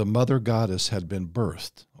mother goddess had been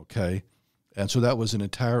birthed, okay? And so that was an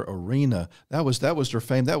entire arena. That was their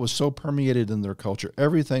fame. That was so permeated in their culture.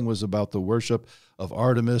 Everything was about the worship of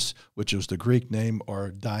Artemis, which is the Greek name, or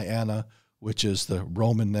Diana, which is the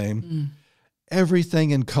Roman name.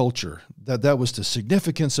 Everything in culture, that was the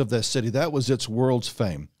significance of that city. That was its world's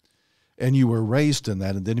fame. And you were raised in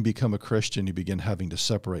that, and then you become a Christian, you begin having to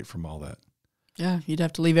separate from all that. Yeah, you'd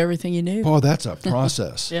have to leave everything you knew. Oh, that's a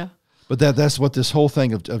process. Yeah. But that's what this whole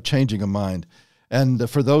thing of changing a mind. And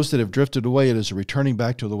for those that have drifted away, it is a returning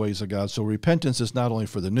back to the ways of God. So repentance is not only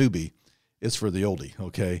for the newbie, it's for the oldie,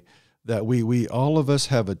 okay? That we all of us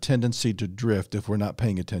have a tendency to drift if we're not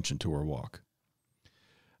paying attention to our walk.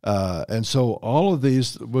 And so all of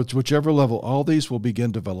these, whichever level, all these will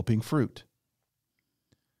begin developing fruit.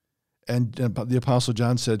 And the Apostle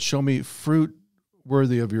John said, show me fruit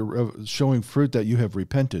worthy of showing fruit that you have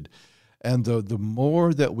repented. And the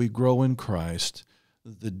more that we grow in Christ,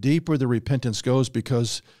 the deeper the repentance goes,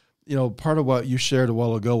 because part of what you shared a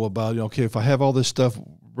while ago about, okay, if I have all this stuff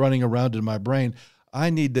running around in my brain, I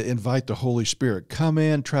need to invite the Holy Spirit. Come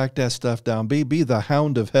in, track that stuff down. Be the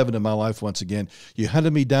hound of heaven in my life once again. You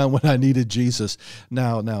hunted me down when I needed Jesus.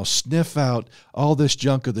 Now sniff out all this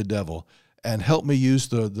junk of the devil and help me use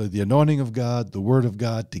the anointing of God, the Word of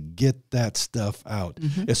God, to get that stuff out.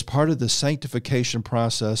 Mm-hmm. It's part of the sanctification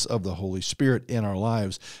process of the Holy Spirit in our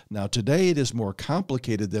lives. Now, today it is more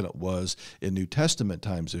complicated than it was in New Testament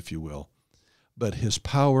times, if you will. But His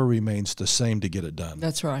power remains the same to get it done.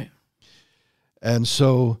 That's right. And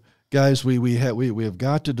so, guys, we have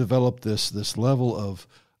got to develop this level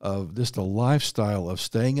of just a lifestyle of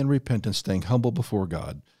staying in repentance, staying humble before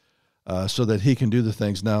God, so that He can do the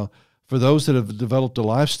things. Now, for those that have developed a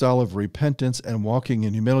lifestyle of repentance and walking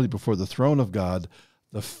in humility before the throne of God,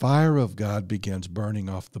 the fire of God begins burning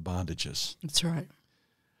off the bondages. That's right.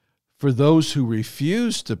 For those who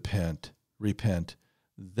refuse to repent,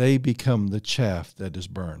 they become the chaff that is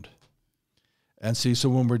burned. And see, so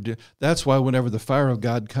when that's why whenever the fire of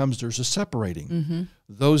God comes, there's a separating. Mm-hmm.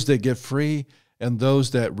 Those that get free and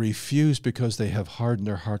those that refuse because they have hardened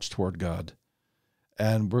their hearts toward God.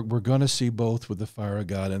 And we're going to see both with the fire of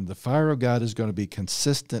God. And the fire of God is going to be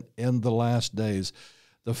consistent in the last days.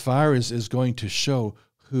 The fire is going to show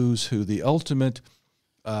who's who. The ultimate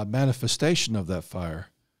manifestation of that fire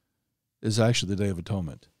is actually the Day of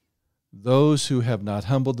Atonement. Those who have not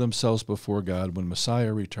humbled themselves before God when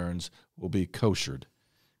Messiah returns will be koshered,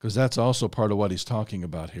 because that's also part of what he's talking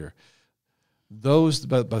about here.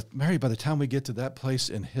 But Mary, by the time we get to that place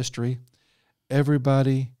in history,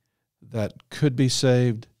 everybody that could be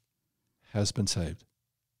saved has been saved.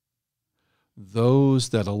 Those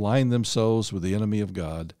that align themselves with the enemy of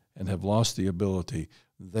God and have lost the ability,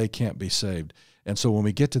 they can't be saved. And so when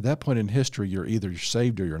we get to that point in history, you're either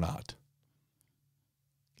saved or you're not.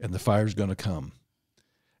 And the fire's going to come.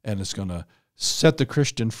 And it's going to set the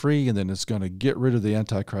Christian free, and then it's going to get rid of the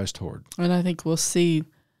Antichrist horde. And I think we'll see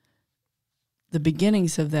the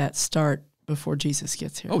beginnings of that start before Jesus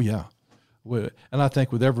gets here. Oh, yeah. And I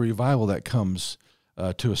think with every revival that comes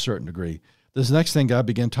to a certain degree. This next thing God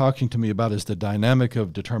began talking to me about is the dynamic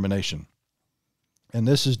of determination. And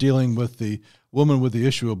this is dealing with the woman with the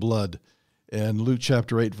issue of blood in Luke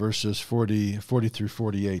chapter 8, verses 40 through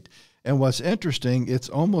 48. And what's interesting, it's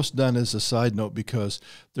almost done as a side note, because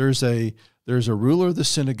there's a ruler of the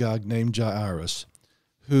synagogue named Jairus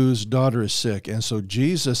whose daughter is sick. And so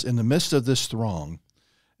Jesus, in the midst of this throng,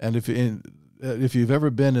 and if you've ever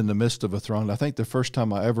been in the midst of a throng, I think the first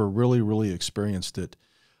time I ever really experienced it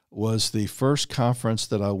was the first conference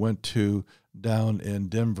that I went to down in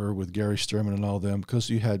Denver with Gary Sturman and all them, because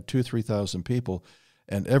you had 2,000-3,000 people.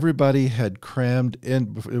 And everybody had crammed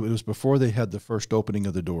in. It was before they had the first opening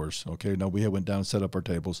of the doors. Okay, now we went down and set up our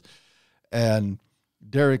tables. And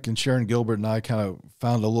Derek and Sharon Gilbert and I kind of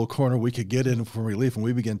found a little corner we could get in for relief, and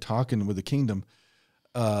we began talking with the kingdom.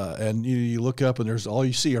 And you look up, and there's all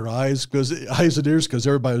you see are eyes and ears, because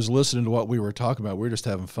everybody was listening to what we were talking about. We were just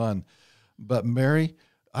having fun. But Mary,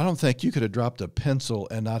 I don't think you could have dropped a pencil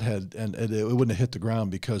and it wouldn't have hit the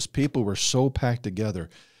ground, because people were so packed together.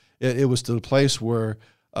 It was to the place where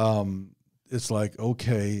it's like,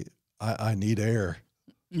 okay, I need air.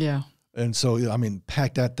 Yeah. And so, I mean,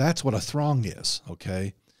 packed that's what a throng is,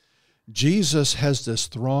 okay? Jesus has this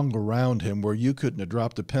throng around him where you couldn't have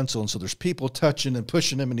dropped a pencil, and so there's people touching and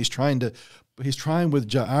pushing him, and he's trying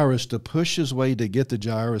with Jairus to push his way to get to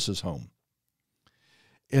Jairus' home.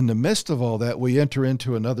 In the midst of all that, we enter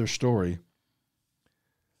into another story.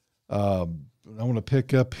 I want to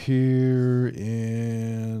pick up here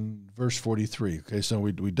in verse 43. Okay, so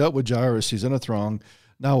we dealt with Jairus. He's in a throng.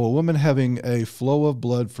 Now a woman having a flow of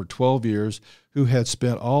blood for 12 years, who had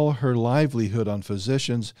spent all her livelihood on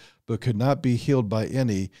physicians but could not be healed by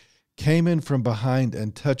any, came in from behind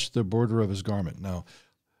and touched the border of his garment. Now,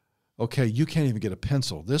 okay, you can't even get a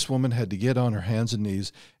pencil. This woman had to get on her hands and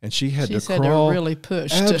knees, and she had to crawl. To really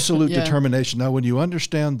push. Absolute determination. Now, when you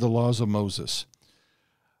understand the laws of Moses,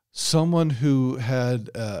 someone who had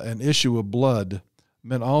an issue of blood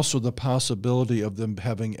meant also the possibility of them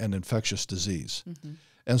having an infectious disease. Mm-hmm.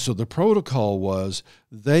 And so the protocol was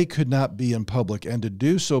they could not be in public, and to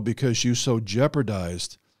do so because you so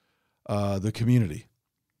jeopardized the community.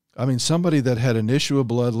 I mean, somebody that had an issue of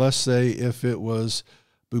blood, let's say if it was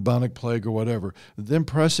bubonic plague or whatever, them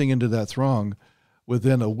pressing into that throng,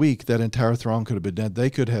 within a week, that entire throng could have been dead. They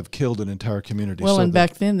could have killed an entire community. Well, and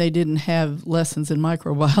back then they didn't have lessons in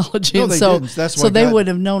microbiology. No, and they so, didn't. That's why they would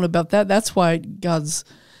have known about that. That's why God's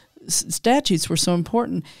statutes were so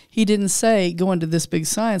important. He didn't say, go into this big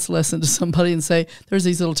science lesson to somebody and say, there's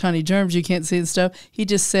these little tiny germs you can't see and stuff. He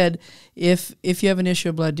just said, if you have an issue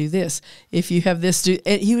of blood, do this. If you have this, do.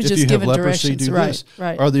 He was just giving directions. Do right, this.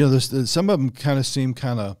 right. Or some of them kind of seem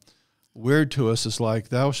kind of weird to us. It's like,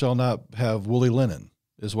 thou shalt not have woolly linen,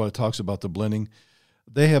 is what it talks about, the blending.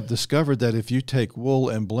 They have discovered that if you take wool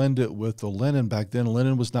and blend it with the linen, back then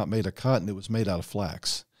linen was not made of cotton, it was made out of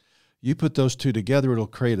flax. You put those two together, it'll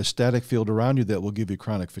create a static field around you that will give you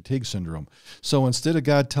chronic fatigue syndrome. So instead of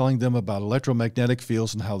God telling them about electromagnetic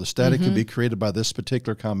fields and how the static can be created by this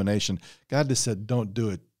particular combination, God just said, don't do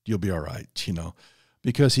it, you'll be all right,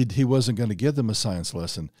 because he wasn't going to give them a science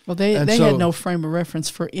lesson. Well, they had no frame of reference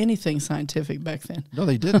for anything scientific back then. No,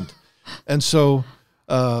 they didn't. And so,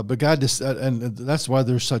 but God just, and that's why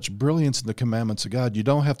there's such brilliance in the commandments of God. You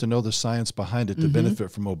don't have to know the science behind it to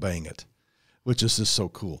benefit from obeying it, which is just so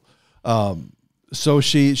cool. So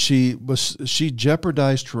she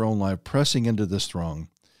jeopardized her own life pressing into this throng,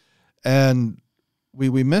 and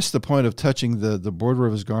we missed the point of touching the border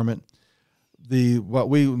of his garment. What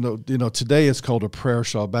we know, today it's called a prayer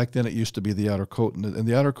shawl. Back then it used to be the outer coat, and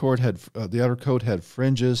the outer coat had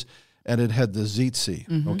fringes, and it had the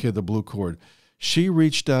tzitzit, the blue cord. She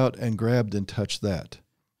reached out and grabbed and touched that,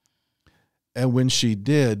 and when she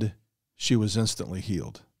did, she was instantly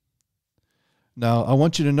healed. Now, I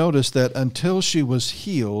want you to notice that until she was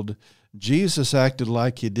healed, Jesus acted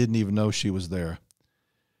like he didn't even know she was there.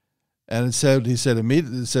 And it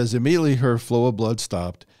says immediately her flow of blood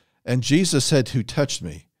stopped, and Jesus said, "Who touched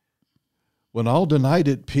me?" When all denied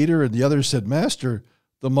it, Peter and the others said, "Master,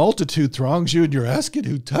 the multitude throngs you, and you're asking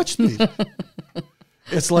who touched me."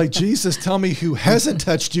 It's like, Jesus, tell me who hasn't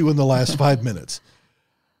touched you in the last 5 minutes.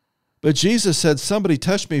 But Jesus said, "Somebody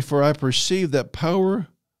touched me, for I perceive that power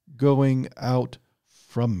going out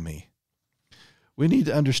from me." We need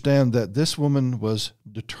to understand that this woman was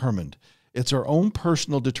determined. It's our own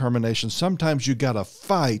personal determination. Sometimes you got to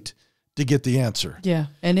fight to get the answer. Yeah,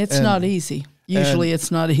 and it's not easy. Usually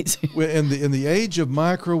it's not easy. In the age of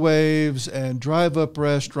microwaves and drive-up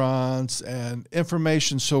restaurants and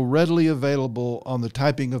information so readily available on the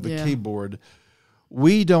typing of a keyboard,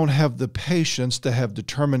 we don't have the patience to have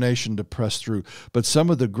determination to press through. But some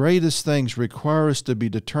of the greatest things require us to be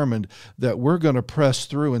determined that we're going to press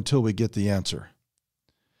through until we get the answer.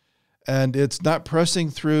 And it's not pressing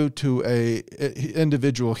through to a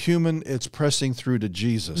individual human, it's pressing through to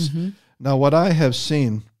Jesus. Now, what I have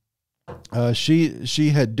seen, she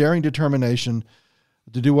had daring determination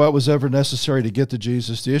to do what was ever necessary to get to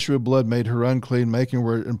Jesus. The issue of blood made her unclean, making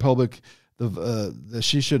her in public that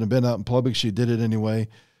she shouldn't have been out in public. She did it anyway.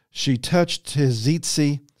 She touched his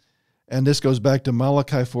tzitzit, and this goes back to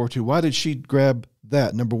Malachi 4:2. Why did she grab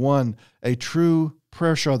that? Number one, a true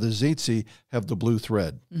prayer shawl, the tzitzit, have the blue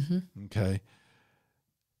thread. Okay,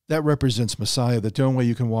 that represents Messiah. That the only way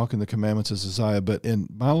you can walk in the commandments is Messiah. But in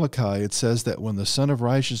Malachi, it says that when the Son of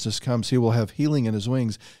Righteousness comes, he will have healing in his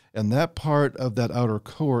wings, and that part of that outer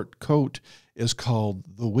coat is called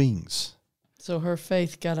the wings. So her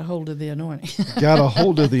faith got a hold of the anointing. Got a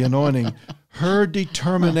hold of the anointing. Her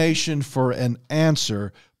determination for an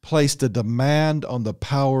answer placed a demand on the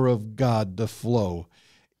power of God to flow,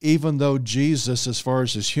 even though Jesus, as far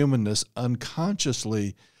as his humanness,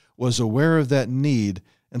 unconsciously was aware of that need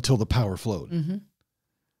until the power flowed.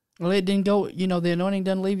 Well, it didn't go, the anointing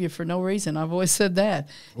doesn't leave you for no reason. I've always said that.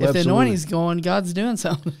 Well, if the anointing's going, God's doing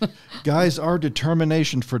something. Guys, our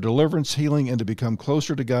determination for deliverance, healing, and to become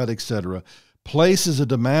closer to God, etc., places a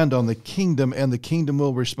demand on the kingdom, and the kingdom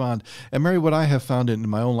will respond. And Mary, what I have found in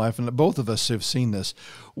my own life, and both of us have seen this,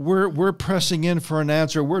 we're pressing in for an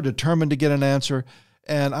answer. We're determined to get an answer.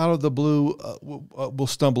 And out of the blue, we'll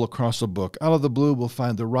stumble across a book. Out of the blue, we'll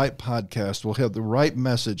find the right podcast. We'll have the right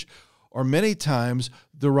message, or many times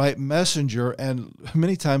the right messenger. And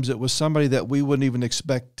many times it was somebody that we wouldn't even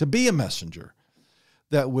expect to be a messenger,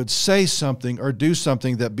 that would say something or do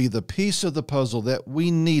something that be the piece of the puzzle that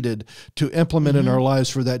we needed to implement in our lives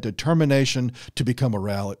for that determination to become a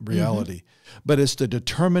reality. But it's the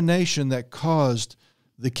determination that caused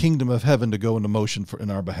the kingdom of heaven to go into motion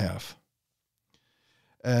in our behalf.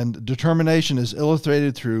 And determination is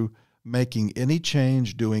illustrated through making any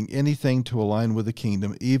change, doing anything to align with the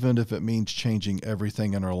kingdom, even if it means changing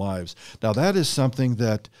everything in our lives. Now, that is something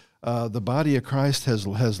that the body of Christ has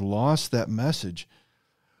lost that message.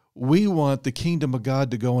 We want the kingdom of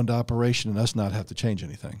God to go into operation and us not have to change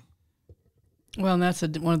anything. Well, and that's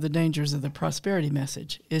one of the dangers of the prosperity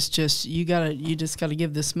message. It's just you just got to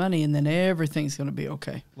give this money, and then everything's going to be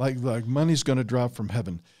okay. Like money's going to drop from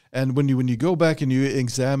heaven. And when you go back and you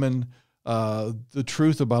examine the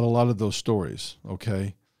truth about a lot of those stories,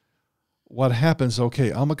 okay, what happens,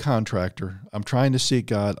 okay, I'm a contractor. I'm trying to seek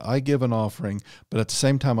God. I give an offering, but at the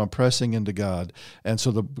same time, I'm pressing into God. And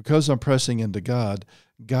so because I'm pressing into God,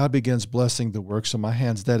 God begins blessing the works of my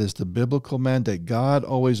hands. That is the biblical mandate. God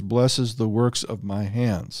always blesses the works of my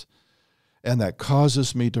hands, and that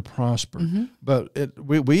causes me to prosper. Mm-hmm. But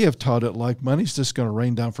we have taught it like money's just going to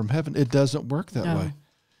rain down from heaven. It doesn't work that way.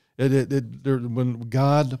 When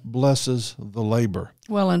God blesses the labor.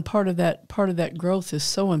 Well, and part of that growth is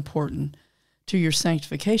so important to your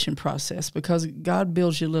sanctification process, because God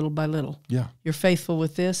builds you little by little. Yeah. You're faithful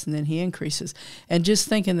with this, and then he increases. And just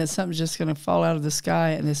thinking that something's just going to fall out of the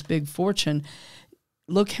sky and this big fortune,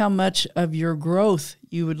 look how much of your growth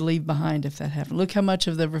you would leave behind if that happened. Look how much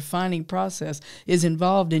of the refining process is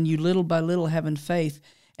involved in you little by little having faith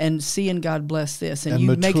and seeing God bless this, and you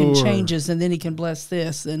mature. Making changes, and then he can bless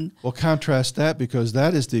this. And well, contrast that, because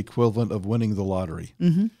that is the equivalent of winning the lottery.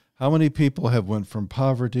 Mm-hmm. How many people have went from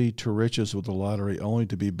poverty to riches with the lottery only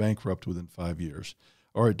to be bankrupt within 5 years,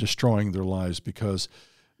 or destroying their lives? Because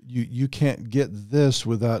you can't get this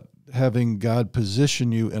without having God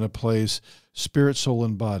position you in a place, spirit, soul,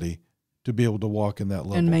 and body, to be able to walk in that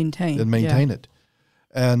level. And maintain it.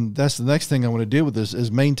 And that's the next thing I want to deal with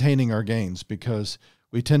is maintaining our gains, because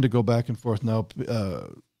we tend to go back and forth. Now,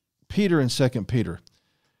 Peter in 2 Peter,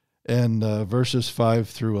 and verses 5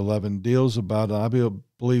 through 11 deals about, I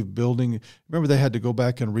believe, building. Remember, they had to go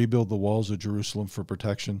back and rebuild the walls of Jerusalem for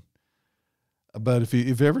protection. But if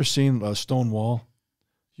you've ever seen a stone wall,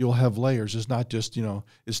 you'll have layers. It's not just,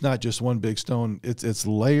 it's not just one big stone. It's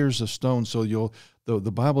layers of stone. So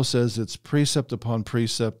the Bible says it's precept upon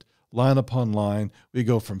precept, line upon line. We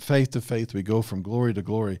go from faith to faith. We go from glory to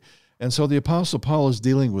glory. And so the Apostle Paul is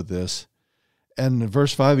dealing with this. And in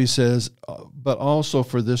verse 5 he says, but also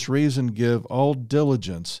for this reason give all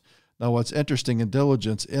diligence. Now what's interesting in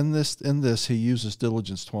diligence, in this he uses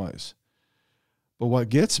diligence twice. But what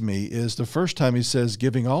gets me is the first time he says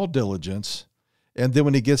giving all diligence, and then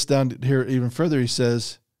when he gets down here even further he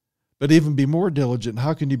says, but even be more diligent.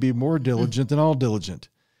 How can you be more diligent than all diligent?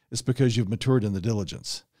 It's because you've matured in the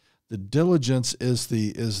diligence. The diligence is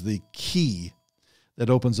the key that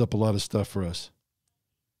opens up a lot of stuff for us.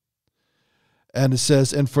 And it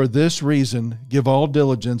says, and for this reason, give all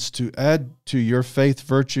diligence, to add to your faith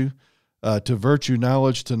virtue, to virtue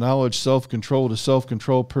knowledge, to knowledge self-control, to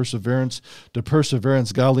self-control perseverance, to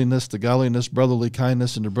perseverance godliness, to godliness brotherly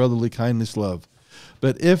kindness, and to brotherly kindness love.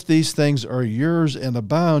 But if these things are yours and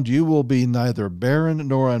abound, you will be neither barren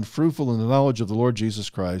nor unfruitful in the knowledge of the Lord Jesus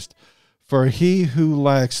Christ. For he who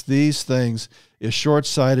lacks these things is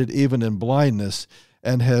short-sighted even in blindness,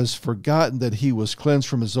 and has forgotten that he was cleansed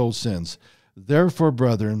from his old sins. Therefore,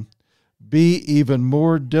 brethren, be even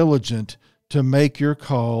more diligent to make your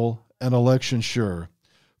call and election sure.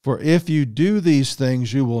 For if you do these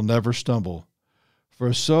things, you will never stumble.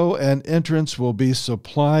 For so an entrance will be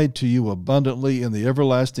supplied to you abundantly in the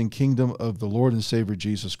everlasting kingdom of the Lord and Savior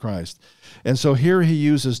Jesus Christ. And so here he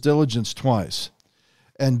uses diligence twice.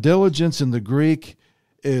 And diligence in the Greek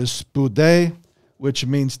is spoude, which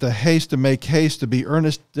means to haste, to make haste, to be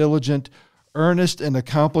earnest, diligent, earnest in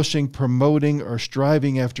accomplishing, promoting, or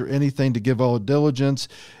striving after anything, to give all diligence,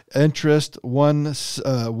 interest,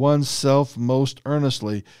 oneself most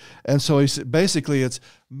earnestly. And so it's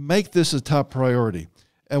make this a top priority.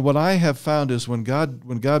 And what I have found is when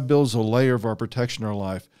God builds a layer of our protection in our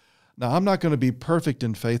life, now I'm not going to be perfect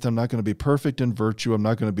in faith. I'm not going to be perfect in virtue. I'm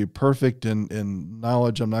not going to be perfect in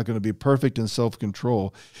knowledge. I'm not going to be perfect in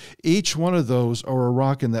self-control. Each one of those are a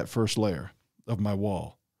rock in that first layer of my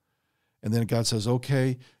wall. And then God says,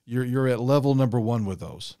 okay, you're at level number 1 with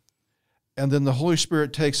those. And then the Holy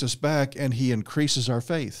Spirit takes us back and he increases our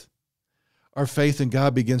faith. Our faith in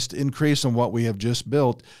God begins to increase on what we have just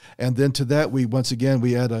built. And then to that, we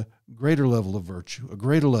add a greater level of virtue, a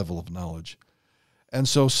greater level of knowledge. And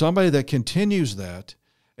so somebody that continues that,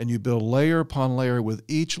 and you build layer upon layer, with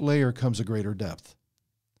each layer comes a greater depth.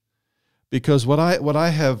 Because one of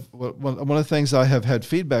the things I have had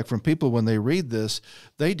feedback from people when they read this,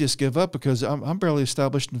 they just give up because I'm barely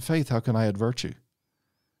established in faith. How can I add virtue?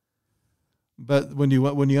 But when you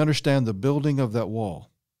understand the building of that wall,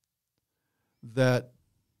 that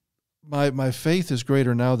my faith is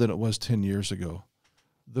greater now than it was 10 years ago.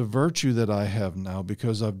 The virtue that I have now,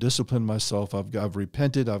 because I've disciplined myself, I've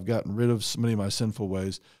repented, I've gotten rid of so many of my sinful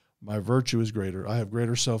ways, my virtue is greater. I have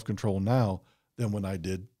greater self-control now than when I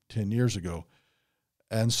did 10 years ago.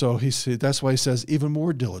 And so that's why he says, even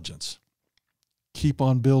more diligence. Keep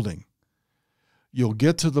on building. You'll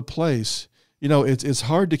get to the place, it's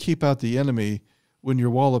hard to keep out the enemy when your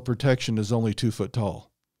wall of protection is only 2 foot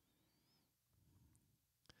tall.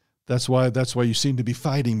 That's why you seem to be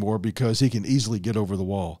fighting more, because he can easily get over the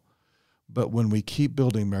wall. But when we keep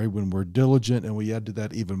building, Mary, when we're diligent, and we add to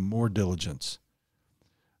that even more diligence,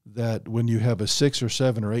 that when you have a 6 or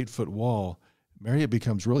 7 or 8 foot wall, Mary, it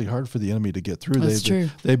becomes really hard for the enemy to get through. That's true.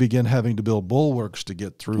 They begin having to build bulwarks to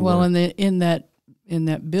get through. Well, in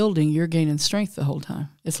that building, you're gaining strength the whole time.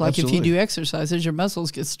 It's like Absolutely. If you do exercises, your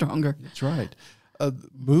muscles get stronger. That's right.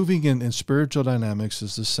 Moving in spiritual dynamics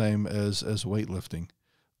is the same as weightlifting.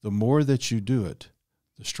 The more that you do it,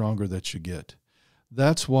 the stronger that you get.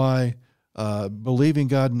 That's why believing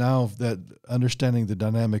God now, that understanding the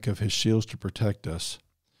dynamic of his shields to protect us,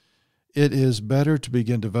 it is better to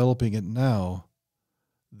begin developing it now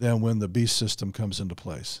than when the beast system comes into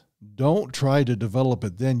place. Don't try to develop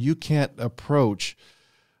it then. You can't approach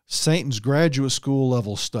Satan's graduate school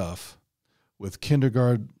level stuff with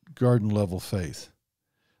kindergarten level faith.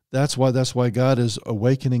 That's why God is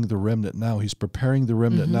awakening the remnant now. He's preparing the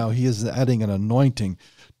remnant now. He is adding an anointing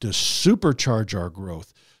to supercharge our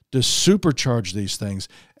growth, to supercharge these things.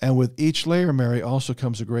 And with each layer, Mary, also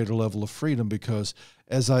comes a greater level of freedom, because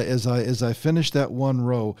as I finish that one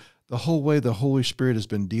row, the whole way the Holy Spirit has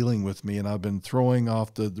been dealing with me, and I've been throwing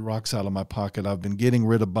off the rocks out of my pocket. I've been getting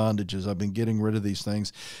rid of bondages. I've been getting rid of these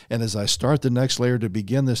things. And as I start the next layer to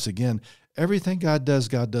begin this again, everything God does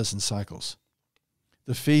in cycles.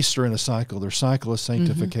 The feasts are in a cycle. They're cycle of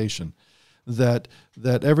sanctification. That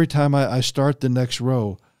every time I start the next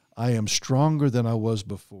row, I am stronger than I was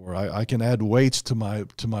before. I can add weights to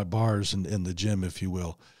my bars in the gym, if you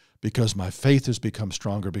will, because my faith has become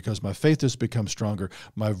stronger. Because my faith has become stronger,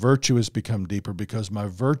 my virtue has become deeper. Because my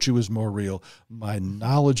virtue is more real, my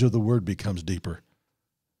knowledge of the Word becomes deeper.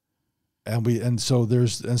 And so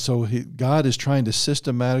God is trying to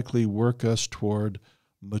systematically work us toward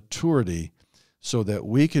maturity, so that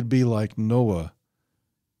we could be like Noah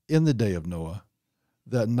in the day of Noah,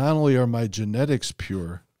 that not only are my genetics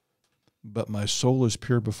pure, but my soul is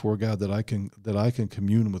pure before God, that I can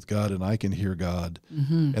commune with God and I can hear God,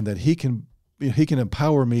 and that He can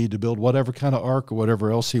empower me to build whatever kind of ark or whatever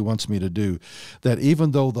else He wants me to do. That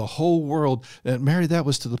even though the whole world, and Mary, that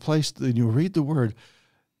was to the place that you read the Word,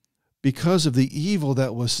 because of the evil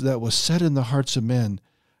that was set in the hearts of men,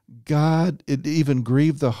 it even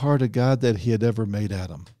grieved the heart of God that He had ever made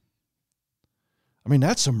Adam. I mean,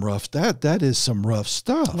 that is some rough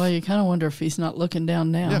stuff. Well, you kind of wonder if He's not looking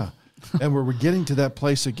down now. Yeah, and we're getting to that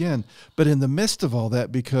place again. But in the midst of all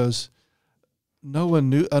that, because Noah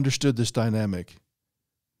understood this dynamic,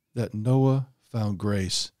 that Noah found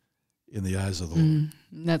grace in the eyes of the Lord.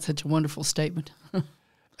 That's such a wonderful statement.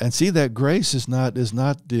 And see, that grace is not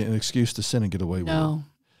an excuse to sin and get away with it.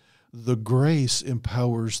 The grace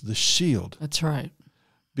empowers the shield. That's right.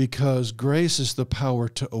 Because grace is the power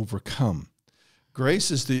to overcome. Grace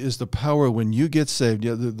is the power when you get saved.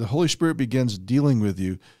 Yeah, the Holy Spirit begins dealing with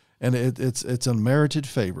you, and it's unmerited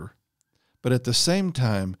favor. But at the same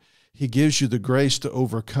time, He gives you the grace to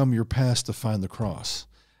overcome your past, to find the cross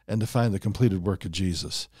and to find the completed work of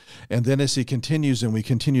Jesus. And then as He continues and we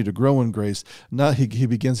continue to grow in grace, now He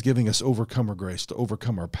begins giving us overcomer grace, to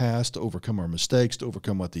overcome our past, to overcome our mistakes, to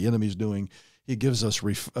overcome what the enemy's doing. He gives us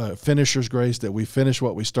finisher's grace, that we finish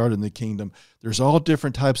what we start in the kingdom. There's all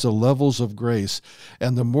different types of levels of grace.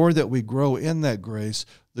 And the more that we grow in that grace,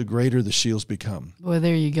 the greater the shields become. Well,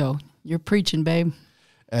 there you go. You're preaching, babe.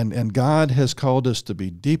 And God has called us to be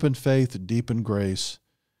deep in faith, deep in grace,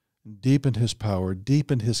 deep in His power,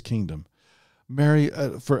 deep in His kingdom. Mary,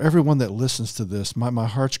 for everyone that listens to this, my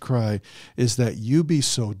heart's cry is that you be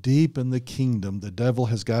so deep in the kingdom, the devil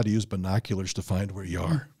has got to use binoculars to find where you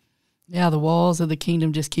are. Yeah, the walls of the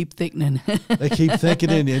kingdom just keep thickening. They keep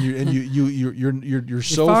thickening, you're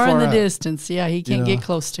so far in the out. Distance. Yeah, he can't get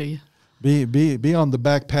close to you. Be on the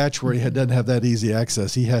back patch where he doesn't have that easy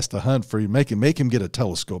access. He has to hunt for you. Make him get a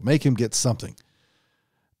telescope. Make him get something.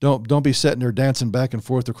 Don't be sitting there dancing back and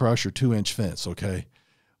forth across your 2-inch fence. Okay,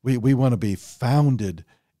 we want to be founded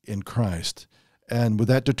in Christ, and with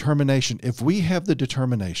that determination, if we have the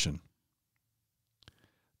determination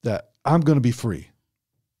that I'm going to be free,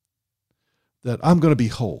 that I'm going to be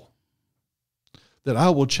whole, that I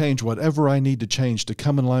will change whatever I need to change to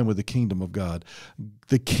come in line with the kingdom of God.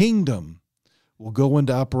 The kingdom will go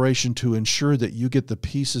into operation to ensure that you get the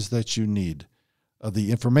pieces that you need, of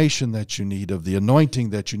the information that you need, of the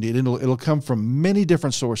anointing that you need. It'll come from many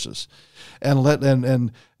different sources.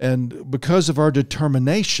 And because of our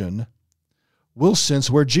determination, we'll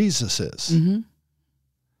sense where Jesus is.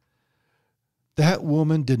 That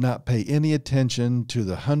woman did not pay any attention to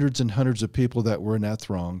the hundreds and hundreds of people that were in that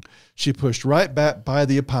throng. She pushed right back by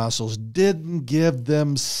the apostles, didn't give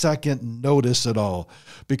them second notice at all,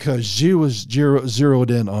 because she was zeroed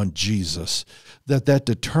in on Jesus. That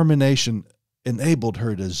determination enabled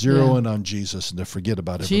her to zero in on Jesus and to forget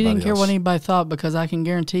about everybody else. She didn't care what anybody thought, because I can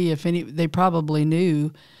guarantee you, they probably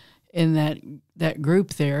knew in that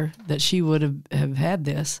group there that she would have had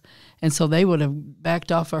this, and so they would have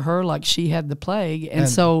backed off of her like she had the plague, and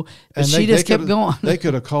she just kept going. They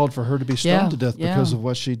could have called for her to be stoned to death because of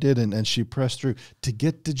what she did, and she pressed through to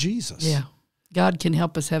get to Jesus. Yeah, God can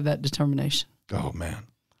help us have that determination. Oh man,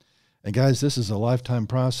 and guys, this is a lifetime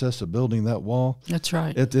process of building that wall. That's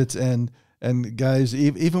right. And guys,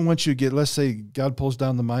 even once you get, let's say God pulls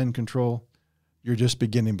down the mind control, you're just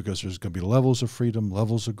beginning, because there's going to be levels of freedom,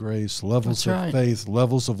 levels of grace, levels of faith,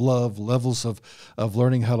 levels of love, levels of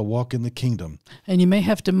learning how to walk in the kingdom. And you may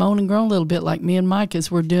have to moan and groan a little bit, like me and Mike, as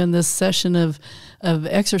we're doing this session of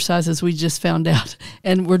exercises we just found out.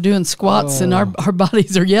 And we're doing squats, and our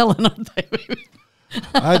bodies are yelling, aren't they?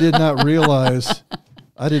 I did not realize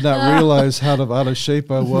how out of shape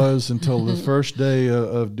I was until the first day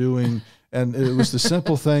of doing, and it was the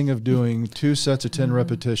simple thing of doing 2 sets of 10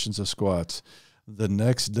 repetitions of squats. The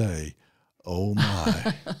next day, oh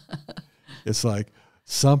my, it's like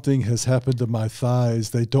something has happened to my thighs.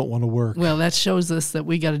 They don't want to work. Well, that shows us that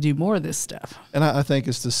we got to do more of this stuff. And I think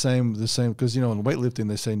it's the same, because, in weightlifting,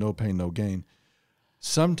 they say no pain, no gain.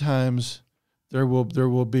 Sometimes there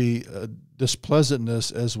will be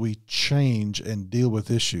displeasantness as we change and deal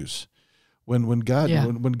with issues. When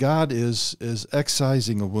God is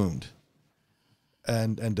excising a wound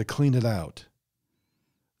and to clean it out,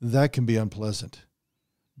 that can be unpleasant,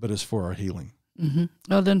 but it's for our healing. Mm-hmm.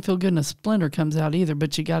 Well, it doesn't feel good when a splinter comes out either,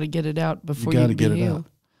 but you got to get it out before you get healed.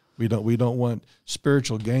 Out. We don't want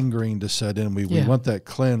spiritual gangrene to set in. We want that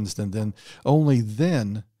cleansed, and then only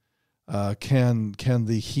then can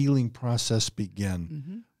the healing process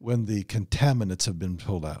begin, when the contaminants have been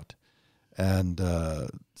pulled out. And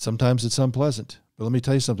sometimes it's unpleasant. But let me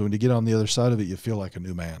tell you something. When you get on the other side of it, you feel like a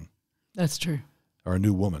new man. That's true. Or a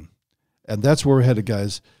new woman. And that's where we're headed,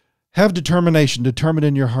 guys. Have determination. Determine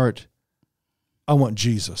in your heart, I want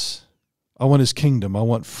Jesus. I want his kingdom. I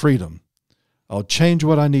want freedom. I'll change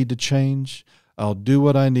what I need to change. I'll do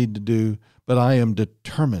what I need to do. But I am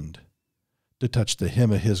determined to touch the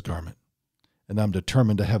hem of his garment. And I'm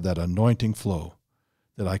determined to have that anointing flow,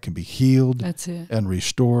 that I can be healed and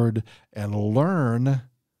restored, and learn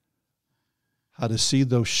how to see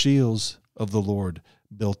those shields of the Lord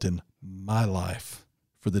built in my life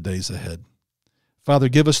for the days ahead. Father,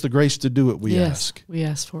 give us the grace to do it, we ask. We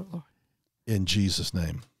ask for it, Lord. In Jesus'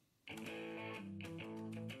 name.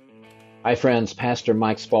 Hi, friends. Pastor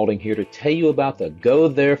Mike Spalding here to tell you about the Go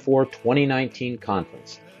Therefore 2019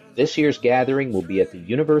 conference. This year's gathering will be at the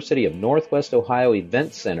University of Northwest Ohio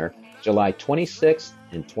Event Center, July 26th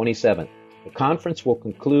and 27th. The conference will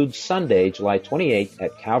conclude Sunday, July 28th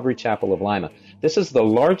at Calvary Chapel of Lima. This is the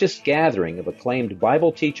largest gathering of acclaimed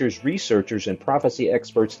Bible teachers, researchers, and prophecy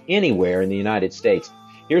experts anywhere in the United States.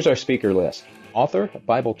 Here's our speaker list. Author,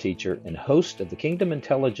 Bible teacher, and host of the Kingdom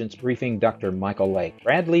Intelligence Briefing, Dr. Michael Lake.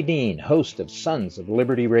 Bradley Dean, host of Sons of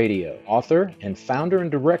Liberty Radio. Author and founder and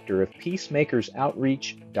director of Peacemakers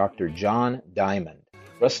Outreach, Dr. John Diamond.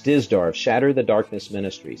 Russ Disdar of Shatter the Darkness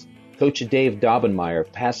Ministries. Coach Dave Daubenmire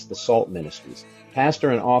of Pass the Salt Ministries. Pastor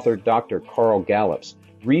and author Dr. Carl Gallups.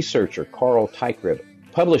 Researcher Carl Teichribb.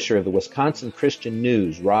 Publisher of the Wisconsin Christian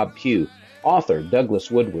News, Rob Pugh. Author Douglas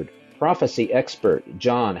Woodward. Prophecy expert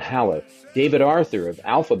John Haller, David Arthur of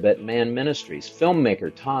Alphabet Man Ministries,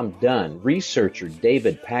 filmmaker Tom Dunn, researcher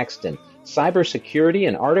David Paxton, cybersecurity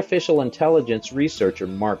and artificial intelligence researcher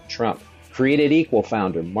Mark Trump, Created Equal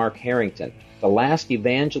founder Mark Harrington, The Last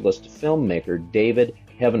Evangelist filmmaker David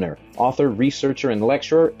Heavener, author, researcher, and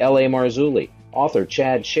lecturer L.A. Marzulli, author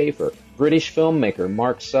Chad Schaefer, British filmmaker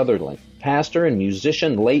Mark Sutherland, pastor and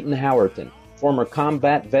musician Leighton Howerton, former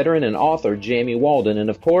combat veteran and author Jamie Walden,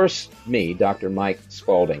 and of course, me, Dr. Mike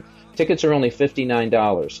Spalding. Tickets are only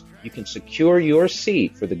 $59. You can secure your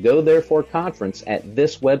seat for the Go Therefore Conference at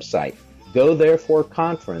this website,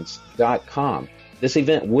 gothereforeconference.com. This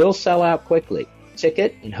event will sell out quickly.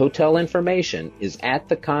 Ticket and hotel information is at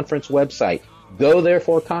the conference website,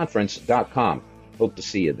 gothereforeconference.com. Hope to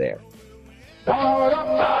see you there.